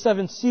like the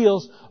seven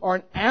seals, are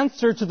an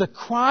answer to the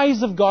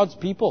cries of God's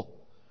people.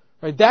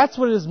 Right? That's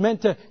what it is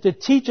meant to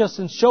teach us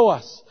and show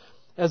us,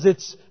 as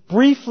it's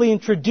briefly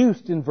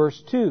introduced in verse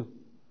 2.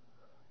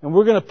 And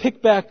we're going to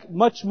pick back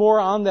much more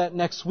on that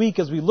next week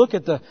as we look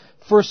at the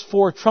first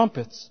four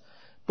trumpets.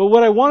 But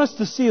what I want us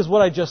to see is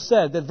what I just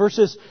said, that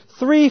verses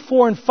 3,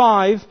 4, and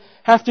 5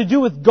 have to do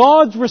with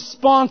God's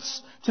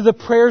response to the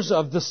prayers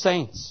of the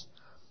saints.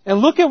 And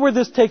look at where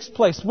this takes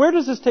place. Where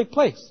does this take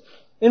place?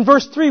 In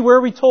verse 3, where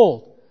are we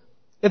told?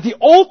 At the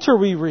altar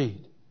we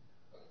read.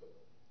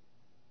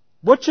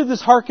 What should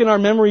this hearken our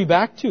memory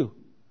back to?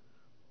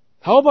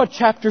 How about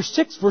chapter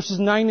 6, verses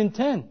 9 and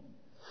 10?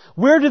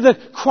 Where did the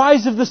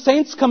cries of the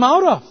saints come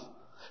out of?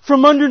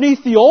 From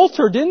underneath the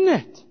altar, didn't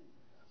it?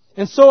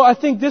 And so I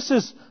think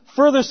this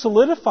further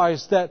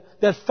solidifies that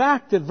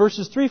fact that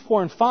verses 3,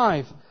 4, and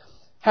 5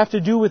 have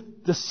to do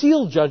with the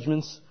seal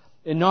judgments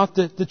and not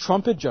the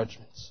trumpet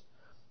judgments.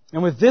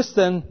 And with this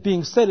then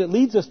being said, it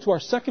leads us to our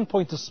second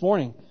point this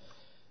morning,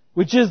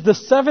 which is the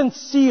seventh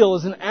seal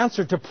is an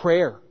answer to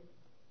prayer.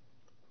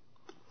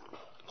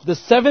 The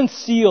seventh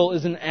seal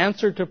is an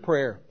answer to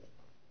prayer.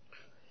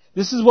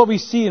 This is what we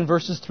see in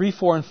verses 3,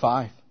 4, and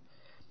 5.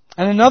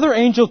 And another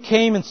angel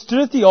came and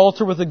stood at the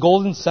altar with a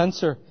golden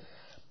censer,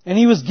 and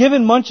he was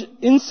given much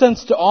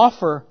incense to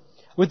offer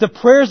with the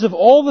prayers of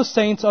all the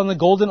saints on the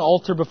golden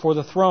altar before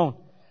the throne.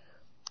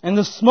 And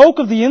the smoke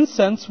of the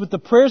incense with the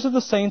prayers of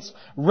the saints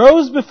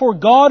rose before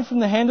God from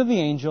the hand of the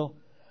angel.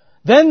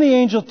 Then the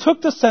angel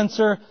took the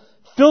censer,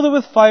 filled it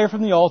with fire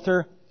from the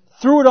altar,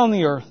 threw it on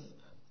the earth.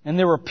 And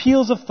there were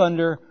peals of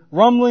thunder,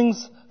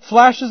 rumblings,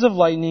 flashes of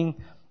lightning,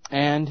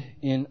 and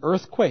an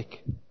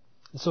earthquake.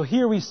 And so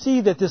here we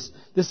see that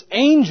this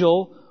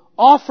angel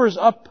offers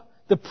up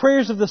the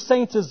prayers of the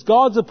saints as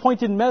God's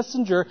appointed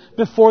messenger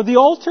before the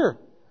altar.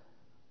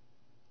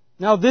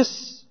 Now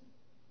this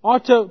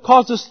ought to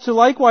cause us to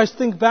likewise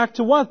think back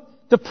to what?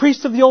 The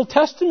priests of the Old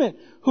Testament,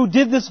 who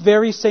did this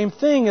very same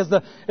thing, as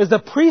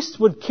the priests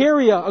would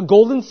carry a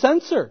golden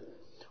censer.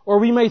 Or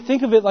we may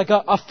think of it like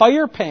a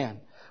fire pan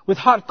with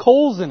hot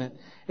coals in it.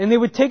 And they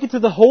would take it to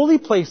the holy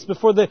place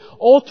before the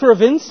altar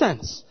of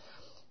incense,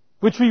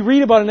 which we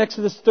read about in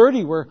Exodus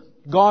 30, where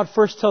God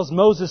first tells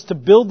Moses to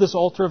build this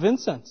altar of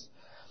incense.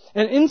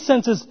 And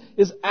incense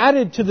is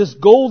added to this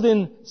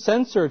golden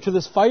censer, to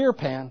this fire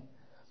pan.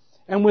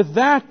 And with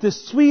that,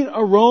 this sweet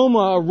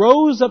aroma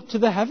arose up to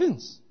the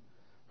heavens.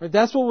 Right?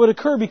 That's what would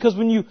occur, because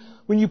when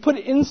you put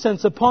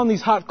incense upon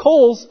these hot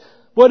coals,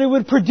 what it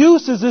would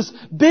produce is this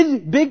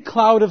big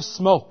cloud of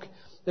smoke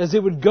as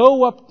it would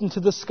go up into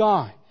the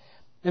sky.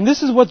 And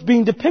this is what's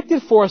being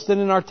depicted for us then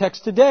in our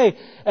text today,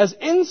 as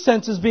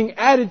incense is being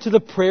added to the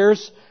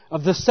prayers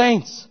of the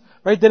saints.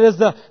 Right? That as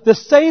the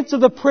saints of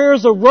the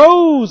prayers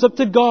arose up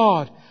to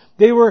God,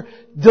 they were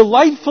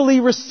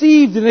delightfully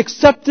received and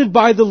accepted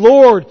by the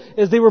Lord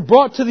as they were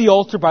brought to the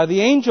altar by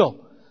the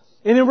angel.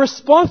 And in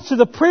response to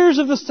the prayers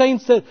of the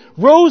saints that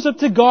rose up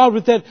to God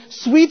with that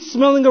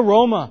sweet-smelling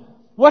aroma,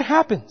 what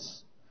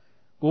happens?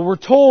 Well, we're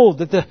told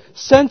that the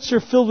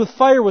censer filled with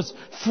fire was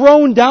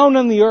thrown down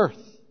on the earth.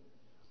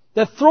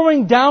 That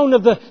throwing down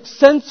of the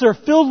censer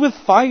filled with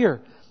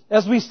fire,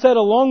 as we said,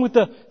 along with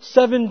the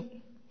seventh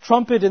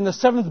trumpet and the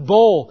seventh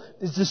bowl,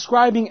 is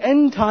describing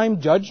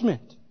end-time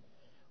judgment,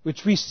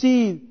 which we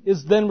see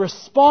is then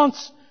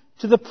response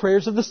to the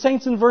prayers of the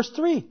saints in verse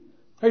 3.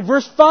 Right?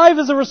 Verse 5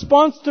 is a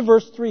response to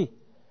verse 3.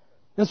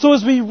 And so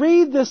as we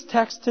read this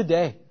text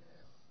today,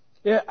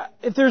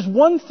 if there's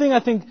one thing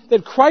I think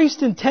that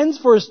Christ intends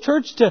for His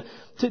church to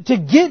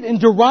get and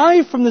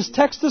derive from this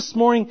text this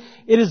morning,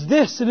 it is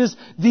this. It is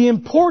the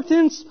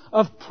importance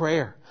of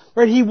prayer.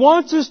 Right? He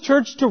wants His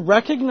church to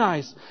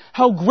recognize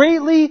how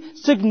greatly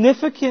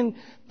significant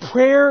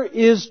prayer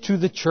is to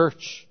the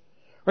church.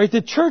 Right?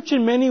 The church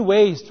in many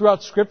ways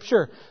throughout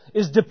Scripture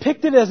is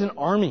depicted as an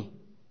army.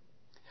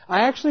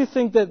 I actually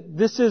think that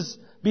this is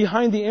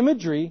behind the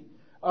imagery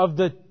of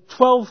the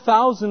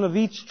 12,000 of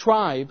each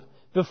tribe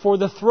before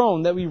the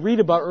throne that we read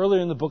about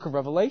earlier in the book of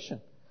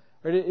Revelation.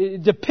 Right?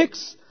 It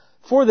depicts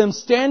for them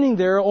standing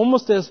there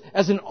almost as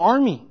an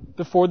army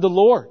before the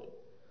Lord.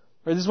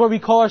 Right? This is why we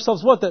call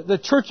ourselves what? The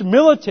church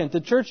militant,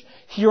 the church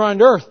here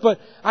on earth. But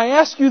I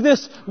ask you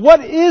this,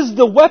 what is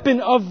the weapon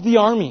of the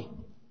army?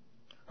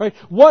 Right?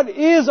 What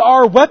is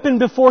our weapon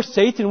before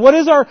Satan? What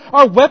is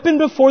our weapon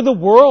before the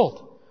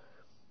world?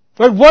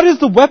 Right? What is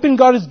the weapon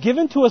God has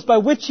given to us by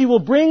which He will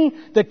bring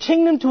the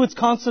kingdom to its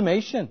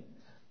consummation?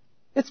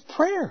 It's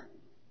prayer.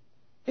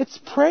 It's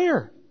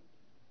prayer.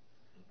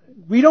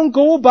 We don't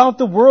go about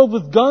the world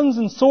with guns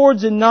and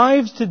swords and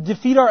knives to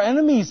defeat our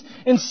enemies.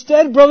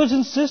 Instead, brothers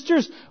and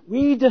sisters,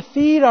 we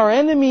defeat our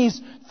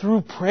enemies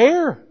through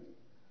prayer.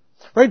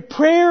 Right?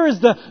 Prayer is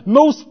the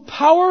most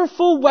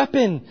powerful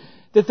weapon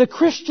that the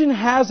Christian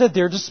has at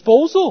their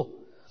disposal.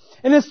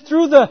 And it's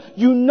through the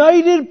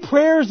united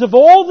prayers of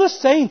all the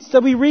saints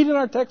that we read in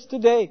our text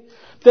today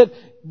that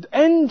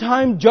end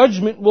time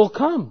judgment will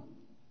come.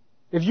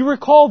 If you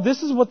recall,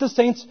 this is what the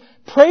saints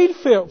prayed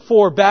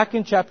for back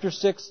in chapter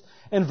 6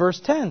 and verse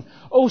 10.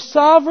 O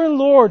sovereign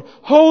Lord,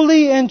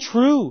 holy and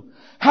true,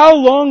 how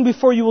long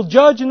before you will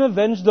judge and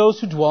avenge those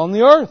who dwell on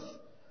the earth?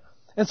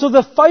 And so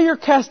the fire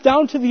cast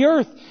down to the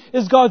earth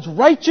is God's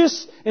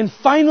righteous and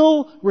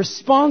final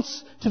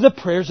response to the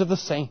prayers of the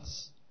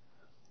saints.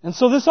 And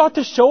so this ought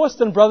to show us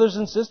then, brothers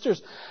and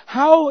sisters,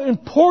 how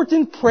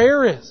important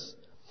prayer is.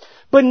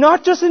 But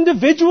not just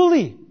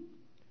individually.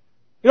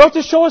 It ought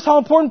to show us how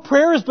important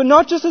prayer is, but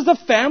not just as a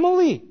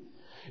family.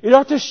 It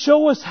ought to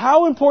show us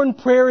how important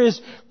prayer is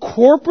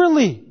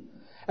corporately,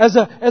 as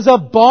a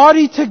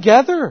body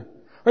together.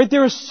 Right?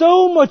 There is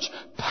so much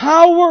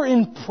power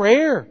in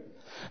prayer,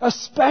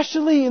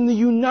 especially in the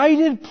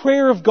united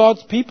prayer of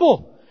God's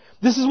people.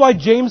 This is why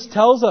James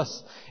tells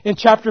us in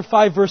chapter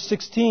 5 verse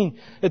 16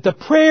 that the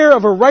prayer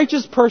of a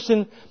righteous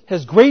person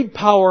has great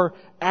power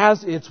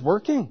as it's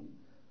working.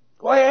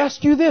 Well, I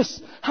ask you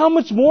this, how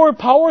much more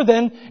power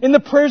then in the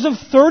prayers of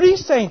 30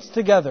 saints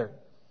together?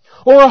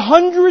 Or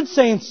 100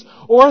 saints?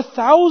 Or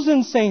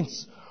 1,000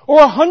 saints? Or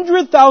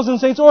 100,000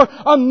 saints? Or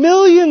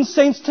 1,000,000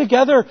 saints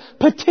together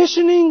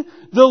petitioning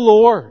the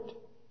Lord?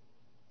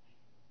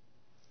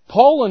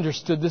 Paul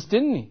understood this,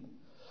 didn't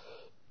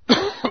he?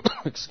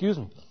 Excuse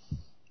me.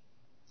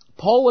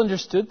 Paul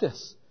understood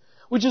this.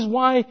 Which is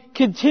why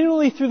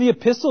continually through the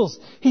epistles,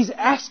 he's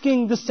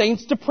asking the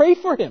saints to pray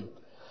for him.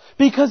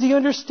 Because he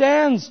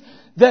understands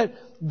that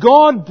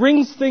God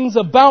brings things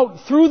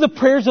about through the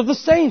prayers of the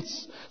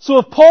saints. So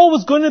if Paul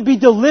was going to be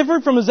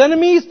delivered from his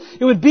enemies,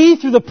 it would be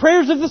through the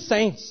prayers of the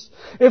saints.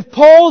 If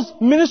Paul's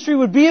ministry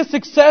would be a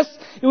success,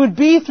 it would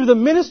be through the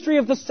ministry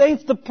of the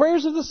saints, the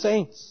prayers of the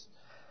saints.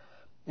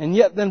 And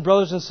yet then,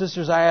 brothers and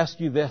sisters, I ask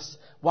you this.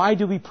 Why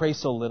do we pray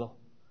so little?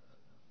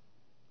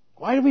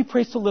 Why do we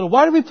pray so little?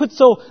 Why do we put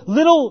so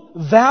little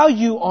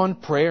value on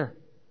prayer?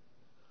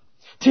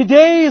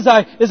 Today, as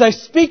I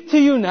speak to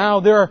you now,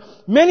 there are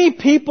many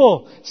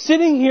people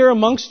sitting here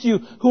amongst you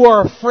who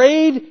are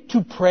afraid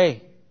to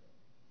pray.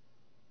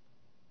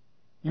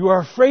 You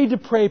are afraid to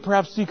pray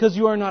perhaps because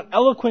you are not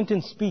eloquent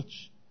in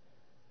speech,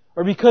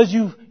 or because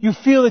you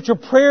feel that your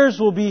prayers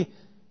will be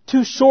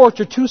too short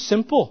or too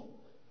simple.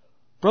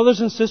 Brothers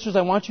and sisters,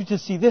 I want you to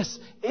see this.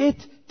 It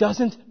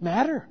doesn't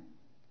matter.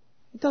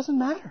 It doesn't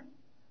matter.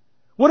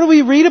 What do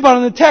we read about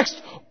in the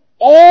text?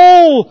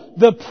 All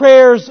the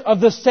prayers of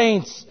the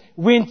saints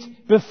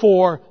went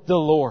before the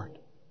Lord.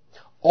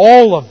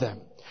 All of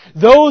them.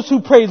 Those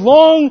who prayed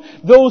long,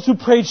 those who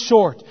prayed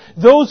short.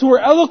 Those who were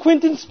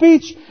eloquent in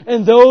speech,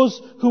 and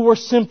those who were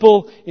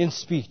simple in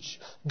speech.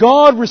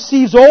 God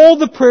receives all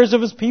the prayers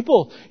of His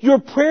people. Your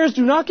prayers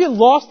do not get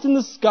lost in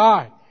the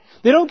sky.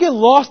 They don't get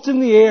lost in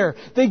the air.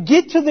 They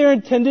get to their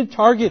intended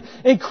target.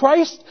 And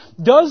Christ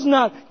does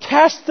not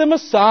cast them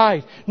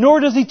aside, nor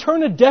does He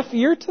turn a deaf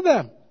ear to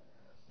them.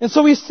 And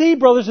so we see,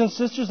 brothers and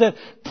sisters, that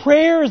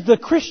prayer is the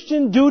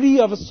Christian duty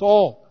of us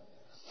all.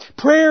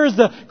 Prayer is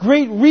the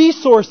great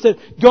resource that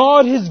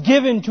God has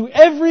given to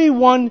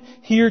everyone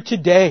here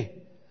today.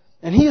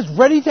 And He is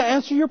ready to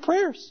answer your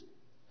prayers.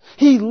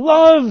 He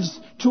loves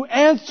to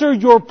answer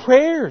your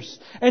prayers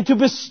and to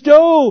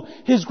bestow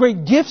His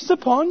great gifts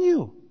upon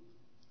you.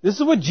 This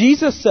is what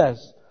Jesus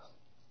says.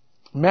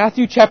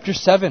 Matthew chapter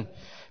 7,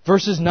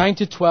 verses 9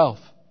 to 12.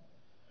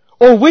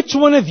 Or which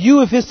one of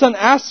you, if his son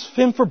asks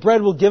him for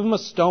bread, will give him a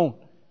stone?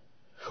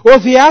 Or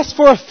if he asks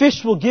for a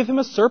fish, will give him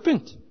a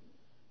serpent?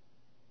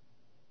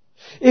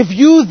 If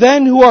you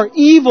then, who are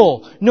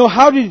evil, know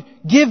how to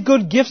give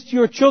good gifts to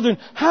your children,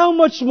 how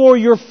much more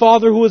your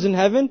Father who is in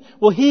heaven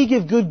will He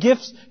give good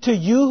gifts to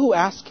you who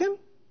ask Him?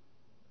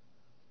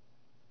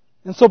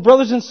 And so,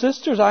 brothers and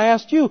sisters, I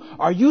ask you,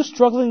 are you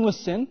struggling with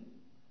sin?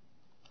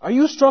 Are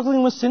you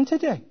struggling with sin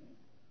today?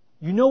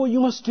 You know what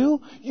you must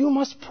do? You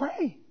must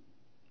pray.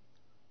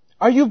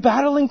 Are you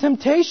battling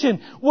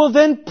temptation? Well,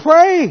 then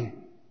pray.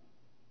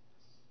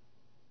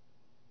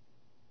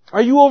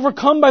 Are you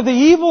overcome by the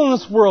evil in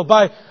this world,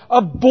 by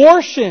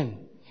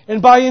abortion,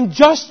 and by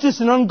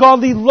injustice and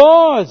ungodly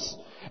laws,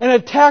 and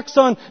attacks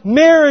on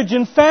marriage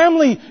and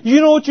family?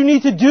 You know what you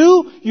need to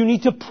do? You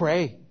need to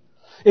pray.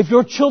 If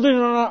your children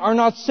are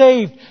not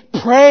saved,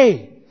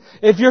 pray.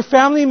 If your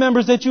family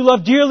members that you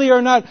love dearly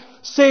are not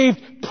saved,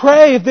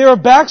 pray. If they are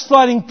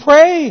backsliding,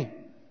 pray.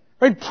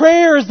 Right?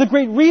 Prayer is the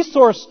great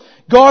resource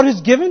God has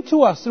given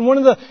to us. And one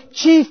of the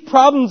chief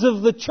problems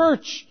of the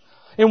church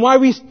and why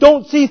we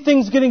don't see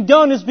things getting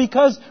done is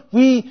because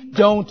we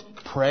don't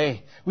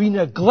pray. We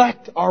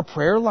neglect our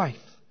prayer life.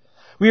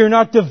 We are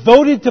not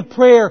devoted to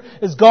prayer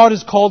as God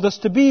has called us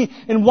to be.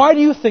 And why do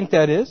you think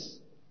that is?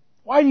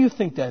 Why do you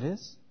think that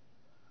is?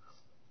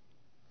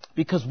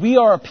 Because we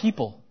are a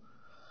people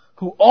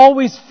who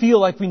always feel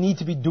like we need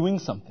to be doing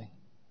something,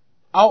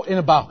 out and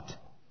about.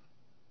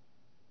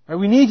 Right?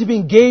 We need to be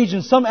engaged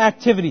in some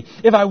activity.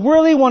 If I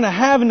really want to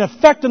have an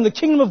effect on the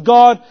kingdom of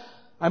God,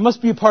 I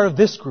must be a part of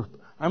this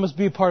group. I must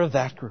be a part of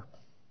that group.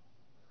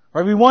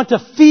 Right? We want to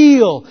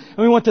feel and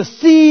we want to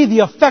see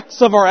the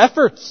effects of our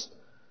efforts.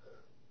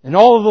 And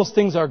all of those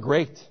things are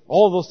great.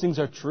 All of those things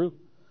are true.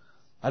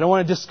 I don't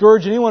want to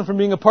discourage anyone from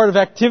being a part of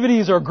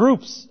activities or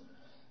groups.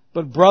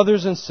 But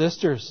brothers and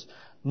sisters,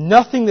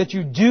 nothing that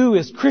you do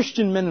as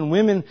Christian men and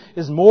women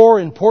is more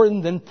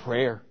important than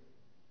prayer.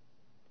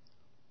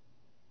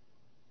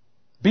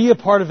 Be a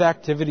part of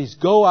activities.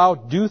 Go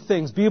out, do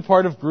things, be a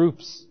part of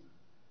groups.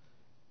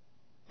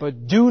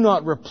 But do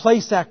not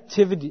replace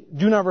activity.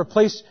 Do not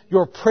replace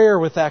your prayer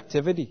with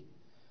activity.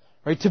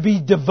 Right? To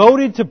be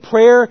devoted to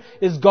prayer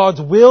is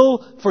God's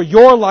will for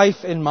your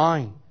life and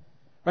mine.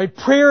 Right?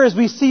 Prayer, as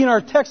we see in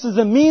our text, is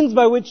the means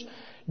by which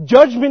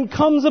judgment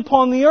comes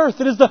upon the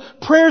earth. It is the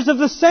prayers of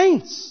the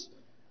saints.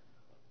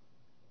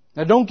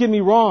 Now don't get me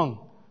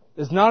wrong.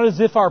 It's not as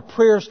if our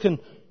prayers can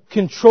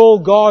control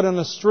God on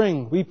a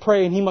string. We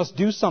pray and He must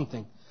do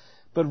something.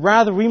 But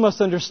rather we must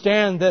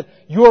understand that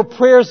your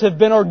prayers have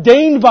been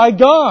ordained by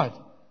God.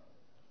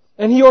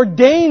 And He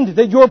ordained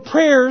that your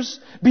prayers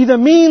be the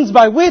means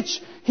by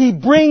which He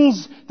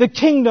brings the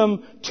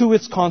kingdom to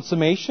its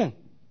consummation.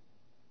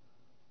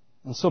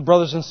 And so,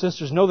 brothers and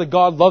sisters, know that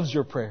God loves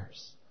your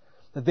prayers.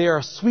 That they are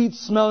a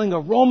sweet-smelling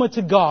aroma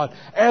to God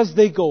as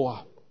they go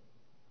up.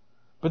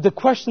 But the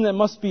question that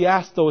must be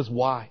asked, though, is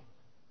why?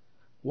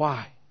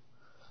 Why?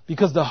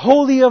 Because the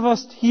holy of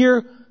us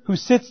here who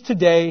sits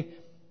today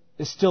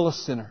is still a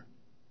sinner.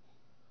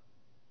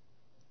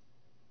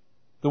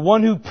 The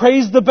one who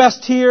prays the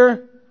best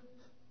here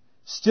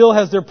still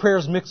has their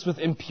prayers mixed with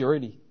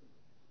impurity.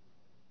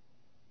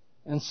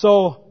 And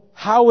so,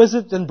 how is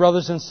it then,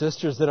 brothers and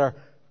sisters, that our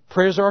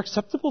prayers are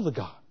acceptable to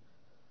God?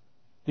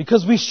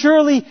 Because we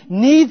surely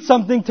need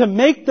something to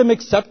make them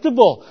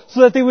acceptable,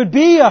 so that they would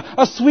be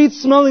a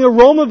sweet-smelling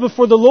aroma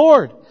before the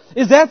Lord.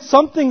 Is that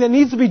something that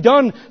needs to be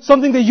done,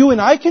 something that you and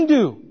I can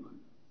do?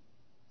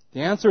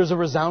 The answer is a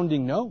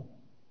resounding no.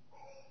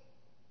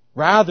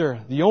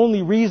 Rather, the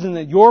only reason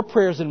that your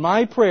prayers and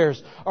my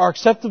prayers are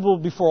acceptable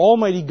before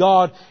Almighty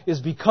God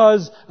is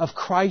because of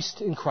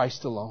Christ and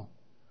Christ alone.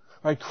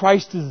 Right?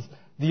 Christ is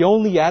the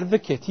only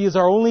advocate. He is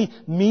our only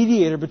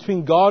mediator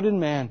between God and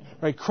man.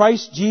 Right?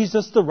 Christ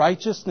Jesus, the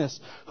righteousness,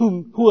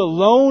 who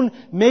alone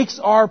makes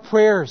our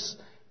prayers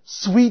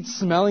sweet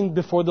smelling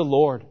before the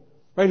Lord.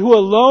 Right? Who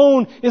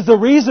alone is the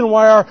reason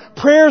why our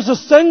prayers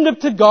ascend up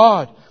to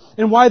God,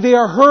 and why they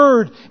are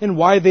heard, and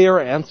why they are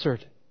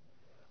answered.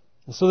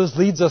 And so this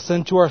leads us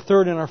into our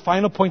third and our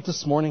final point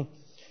this morning,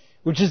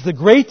 which is the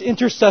great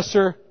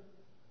intercessor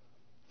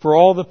for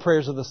all the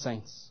prayers of the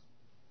saints.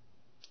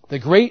 The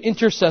great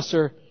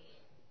intercessor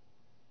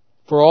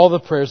for all the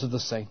prayers of the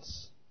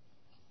saints.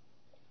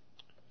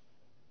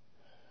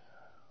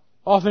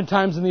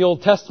 Oftentimes in the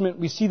Old Testament,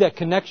 we see that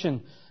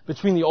connection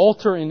between the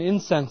altar and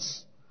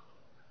incense.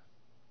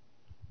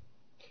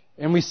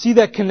 And we see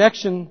that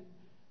connection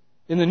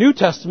in the New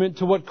Testament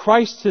to what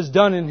Christ has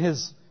done in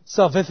His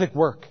salvific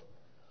work,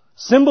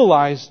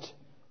 symbolized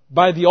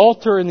by the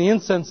altar and the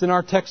incense in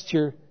our text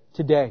here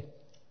today.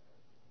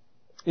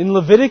 In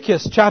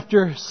Leviticus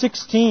chapter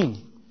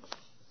 16,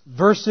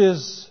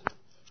 verses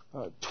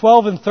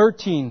 12 and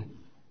 13,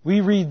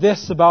 we read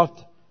this about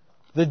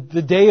the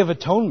Day of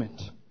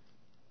Atonement.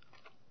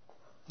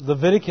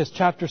 Leviticus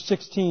chapter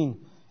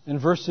 16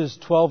 and verses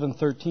 12 and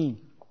 13.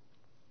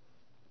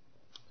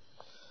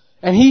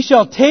 And he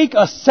shall take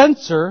a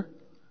censer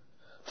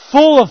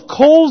full of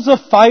coals of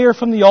fire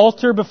from the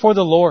altar before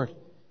the Lord,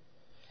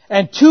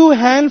 and 2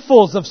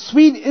 handfuls of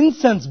sweet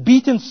incense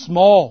beaten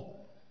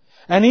small.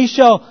 And he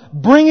shall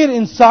bring it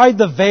inside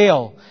the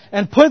veil,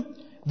 and put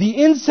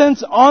the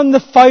incense on the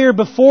fire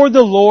before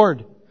the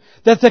Lord,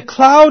 that the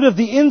cloud of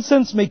the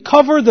incense may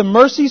cover the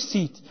mercy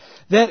seat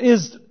that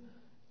is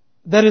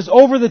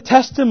over the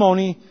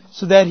testimony,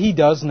 so that he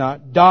does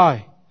not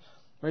die.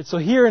 Right, so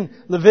here in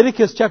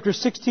Leviticus chapter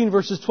 16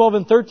 verses 12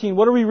 and 13,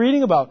 what are we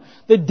reading about?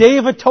 The Day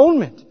of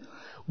Atonement.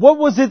 What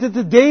was it that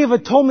the Day of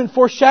Atonement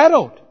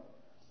foreshadowed?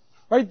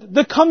 Right?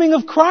 The coming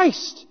of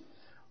Christ.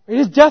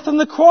 His death on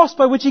the cross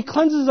by which He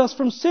cleanses us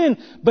from sin.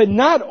 But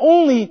not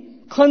only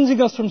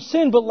cleansing us from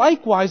sin, but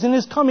likewise in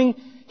His coming,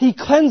 He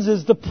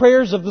cleanses the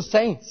prayers of the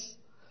saints.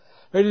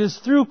 Right? It is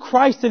through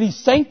Christ that He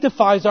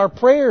sanctifies our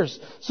prayers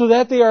so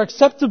that they are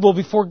acceptable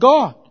before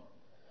God.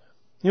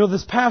 You know,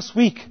 this past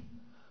week,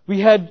 we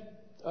had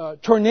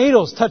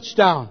tornadoes touch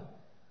down.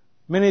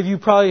 Many of you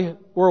probably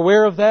were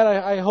aware of that,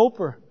 I hope,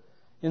 or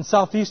in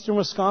southeastern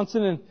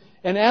Wisconsin.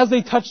 And as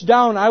they touched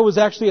down, I was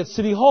actually at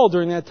City Hall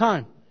during that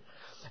time.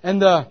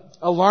 And the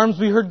alarms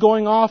we heard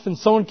going off, and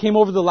someone came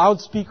over the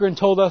loudspeaker and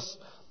told us,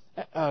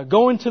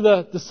 go into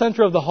the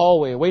center of the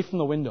hallway, away from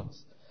the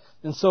windows.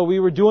 And so we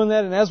were doing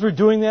that, and as we're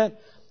doing that,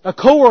 a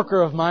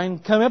coworker of mine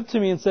came up to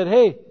me and said,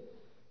 hey,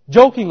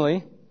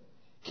 jokingly,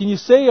 can you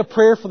say a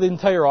prayer for the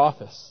entire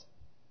office?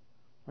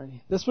 Right?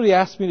 That's what he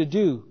asked me to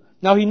do.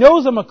 Now he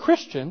knows I'm a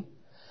Christian,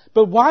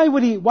 But why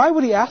would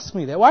he ask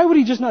me that? Why would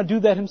he just not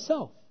do that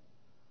himself?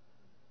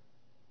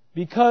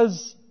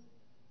 Because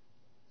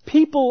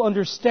people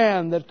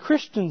understand that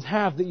Christians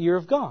have the ear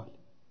of God.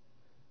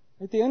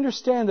 Right? They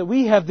understand that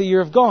we have the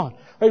ear of God.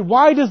 Right?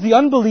 Why does the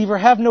unbeliever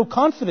have no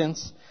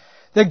confidence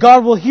that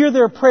God will hear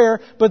their prayer,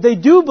 but they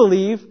do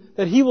believe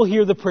that He will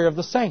hear the prayer of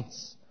the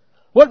saints?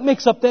 What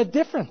makes up that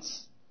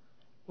difference?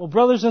 Well,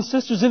 brothers and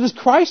sisters, it is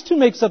Christ who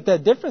makes up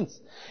that difference.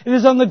 It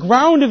is on the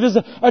ground of His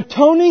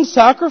atoning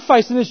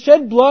sacrifice and His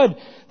shed blood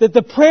that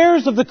the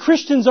prayers of the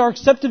Christians are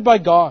accepted by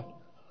God.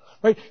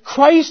 Right?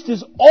 Christ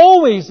is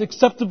always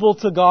acceptable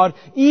to God,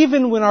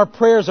 even when our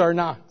prayers are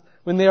not,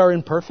 when they are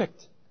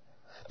imperfect.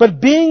 But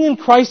being in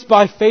Christ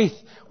by faith,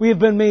 we have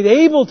been made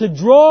able to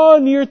draw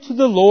near to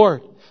the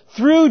Lord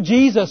through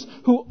Jesus,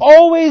 who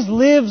always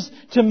lives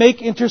to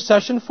make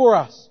intercession for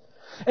us.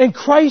 And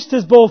Christ,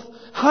 as both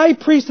high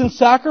priest and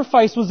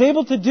sacrifice, was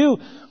able to do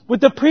what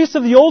the priests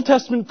of the Old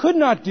Testament could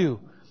not do.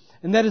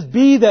 And that is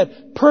be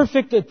that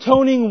perfect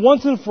atoning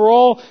once and for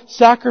all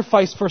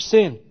sacrifice for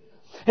sin.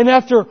 And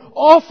after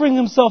offering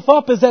Himself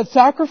up as that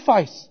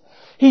sacrifice,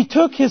 He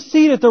took His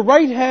seat at the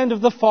right hand of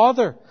the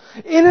Father,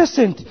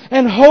 innocent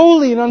and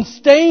holy and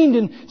unstained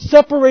and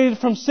separated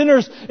from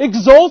sinners,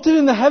 exalted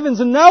in the heavens.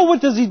 And now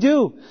what does He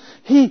do?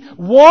 He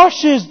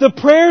washes the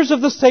prayers of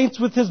the saints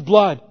with His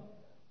blood.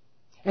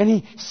 And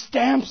He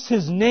stamps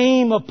His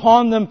name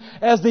upon them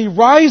as they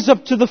rise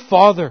up to the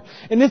Father.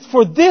 And it's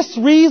for this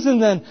reason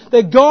then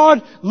that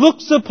God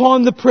looks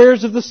upon the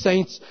prayers of the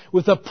saints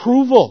with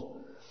approval,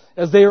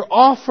 as they are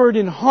offered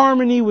in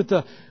harmony with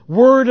the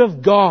Word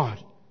of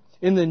God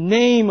in the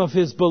name of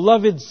His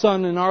beloved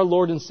Son and our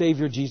Lord and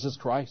Savior Jesus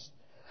Christ.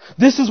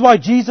 This is why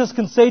Jesus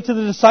can say to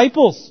the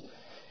disciples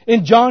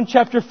in John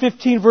chapter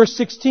 15 verse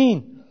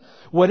 16,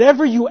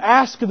 "Whatever you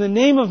ask in the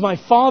name of my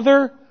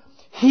Father,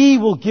 He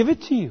will give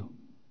it to you."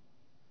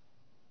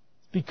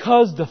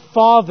 Because the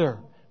Father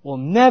will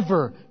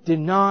never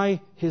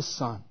deny His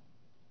Son.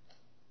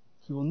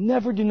 He will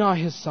never deny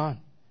His Son.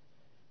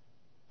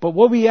 But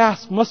what we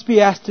ask must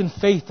be asked in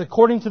faith,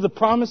 according to the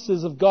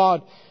promises of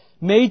God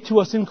made to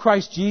us in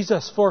Christ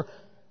Jesus. For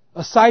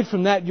aside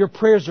from that, your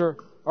prayers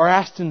are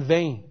asked in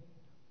vain.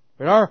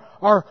 But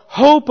our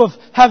hope of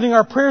having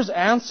our prayers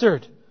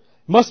answered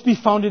must be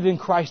founded in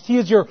Christ. He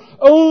is your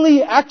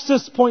only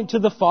access point to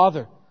the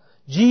Father,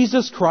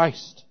 Jesus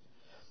Christ.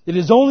 It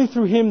is only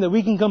through Him that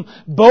we can come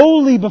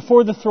boldly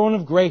before the throne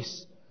of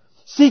grace,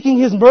 seeking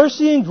His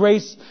mercy and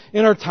grace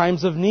in our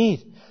times of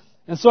need.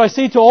 And so I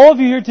say to all of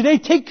you here today,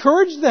 take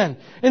courage then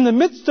in the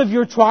midst of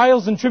your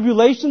trials and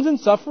tribulations and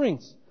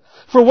sufferings.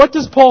 For what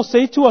does Paul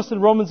say to us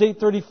in Romans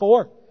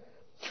 8:34?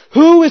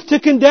 Who is to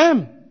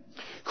condemn?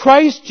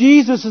 Christ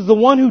Jesus is the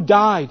one who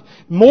died.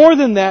 More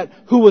than that,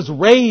 who was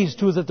raised,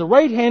 who is at the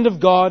right hand of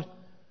God,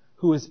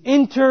 who is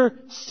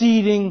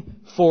interceding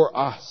for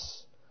us.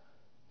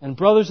 And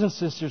brothers and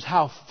sisters,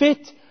 how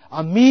fit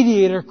a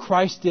mediator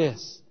Christ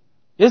is,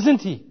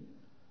 isn't He?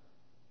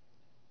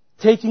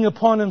 Taking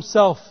upon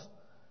Himself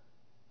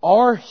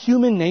our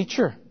human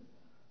nature.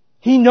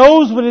 He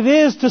knows what it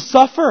is to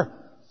suffer.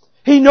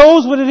 He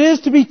knows what it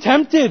is to be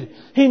tempted.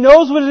 He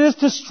knows what it is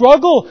to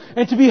struggle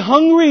and to be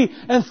hungry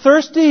and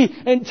thirsty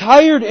and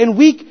tired and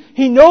weak.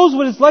 He knows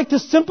what it's like to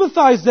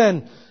sympathize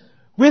then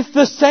with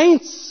the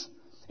saints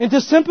and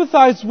to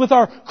sympathize with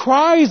our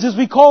cries as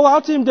we call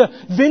out to Him to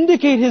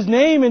vindicate His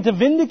name and to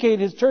vindicate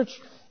His church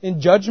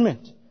in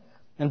judgment.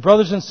 And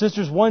brothers and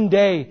sisters, one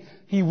day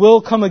He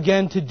will come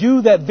again to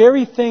do that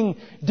very thing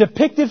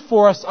depicted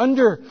for us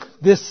under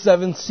this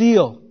seventh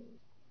seal.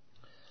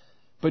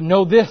 But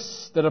know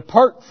this, that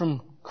apart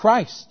from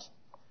Christ,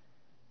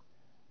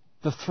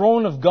 the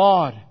throne of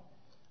God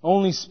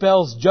only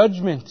spells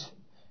judgment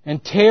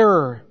and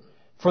terror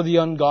for the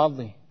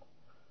ungodly.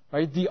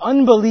 Right? The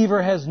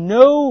unbeliever has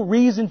no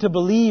reason to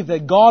believe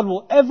that God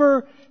will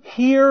ever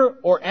hear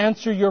or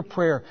answer your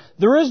prayer.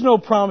 There is no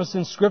promise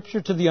in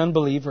Scripture to the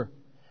unbeliever.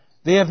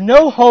 They have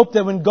no hope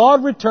that when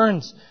God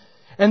returns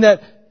and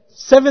that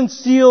seventh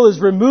seal is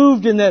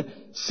removed and that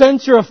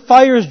censer of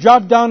fire is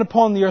dropped down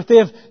upon the earth,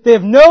 they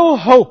have no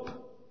hope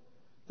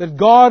that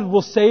God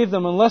will save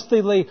them unless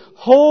they lay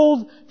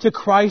hold to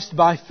Christ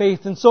by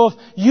faith. And so if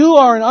you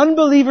are an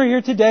unbeliever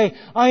here today,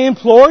 I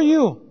implore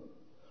you,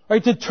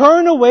 right, to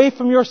turn away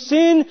from your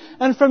sin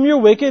and from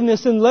your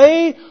wickedness and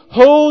lay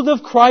hold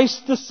of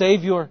Christ the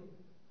Savior.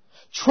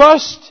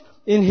 Trust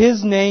in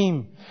His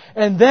name.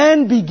 And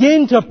then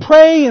begin to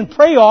pray and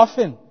pray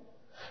often.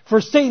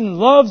 For Satan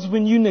loves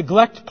when you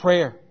neglect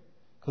prayer,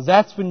 because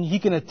that's when he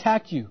can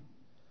attack you.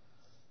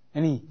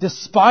 And he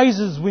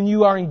despises when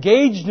you are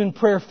engaged in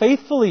prayer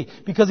faithfully,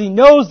 because he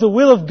knows the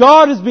will of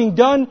God is being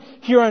done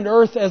here on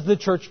earth as the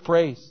church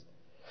prays.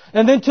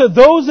 And then to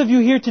those of you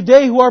here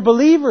today who are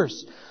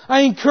believers,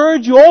 I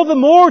encourage you all the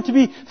more to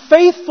be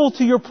faithful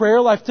to your prayer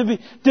life, to be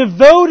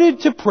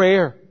devoted to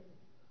prayer.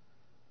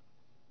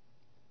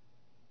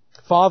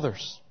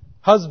 Fathers,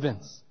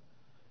 husbands,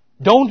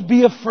 don't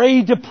be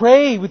afraid to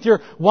pray with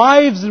your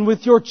wives and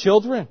with your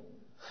children.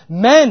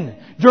 Men,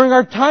 during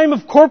our time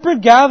of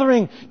corporate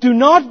gathering, do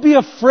not be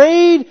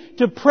afraid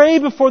to pray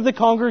before the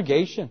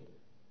congregation.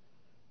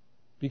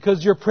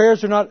 Because your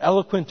prayers are not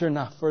eloquent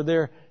enough, or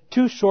they're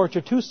too short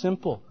or too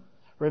simple.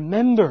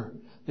 Remember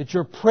that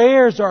your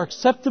prayers are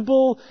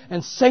acceptable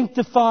and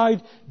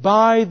sanctified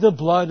by the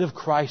blood of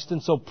Christ.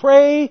 And so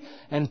pray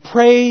and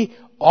pray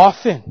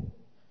often.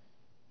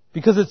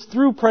 Because it's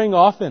through praying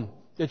often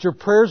that your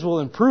prayers will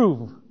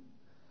improve.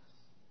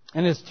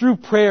 And it's through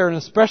prayer, and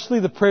especially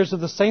the prayers of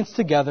the saints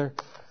together,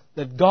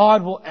 that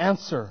God will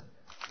answer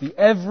the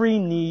every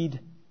need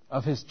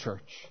of His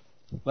church.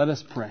 Let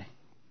us pray.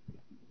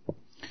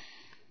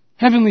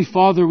 Heavenly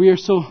Father, we are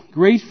so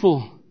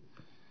grateful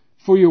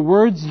for your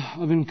words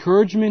of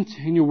encouragement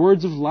and your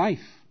words of life.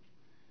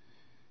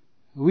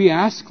 We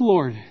ask,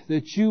 Lord,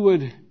 that you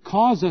would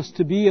cause us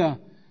to be a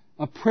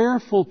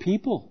prayerful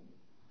people.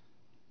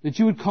 That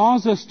you would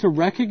cause us to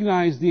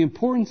recognize the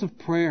importance of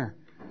prayer.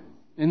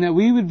 And that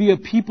we would be a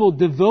people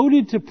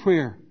devoted to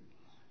prayer.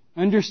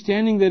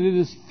 Understanding that it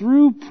is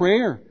through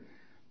prayer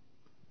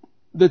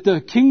that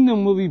the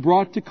kingdom will be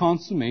brought to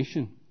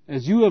consummation.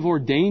 As you have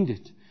ordained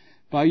it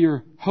by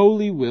your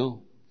holy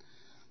will.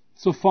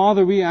 So,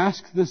 Father, we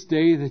ask this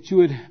day that you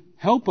would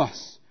help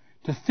us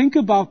to think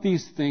about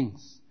these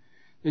things.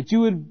 That you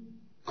would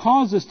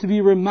cause us to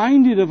be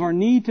reminded of our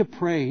need to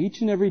pray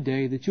each and every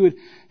day. That you would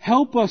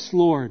help us,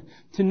 Lord,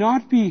 to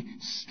not be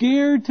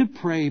scared to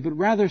pray, but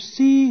rather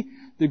see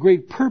the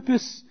great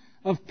purpose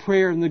of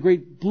prayer and the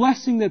great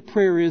blessing that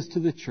prayer is to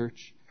the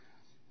church.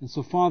 And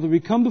so, Father,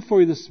 we come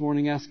before you this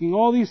morning asking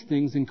all these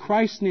things. In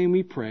Christ's name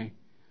we pray.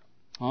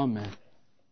 Amen.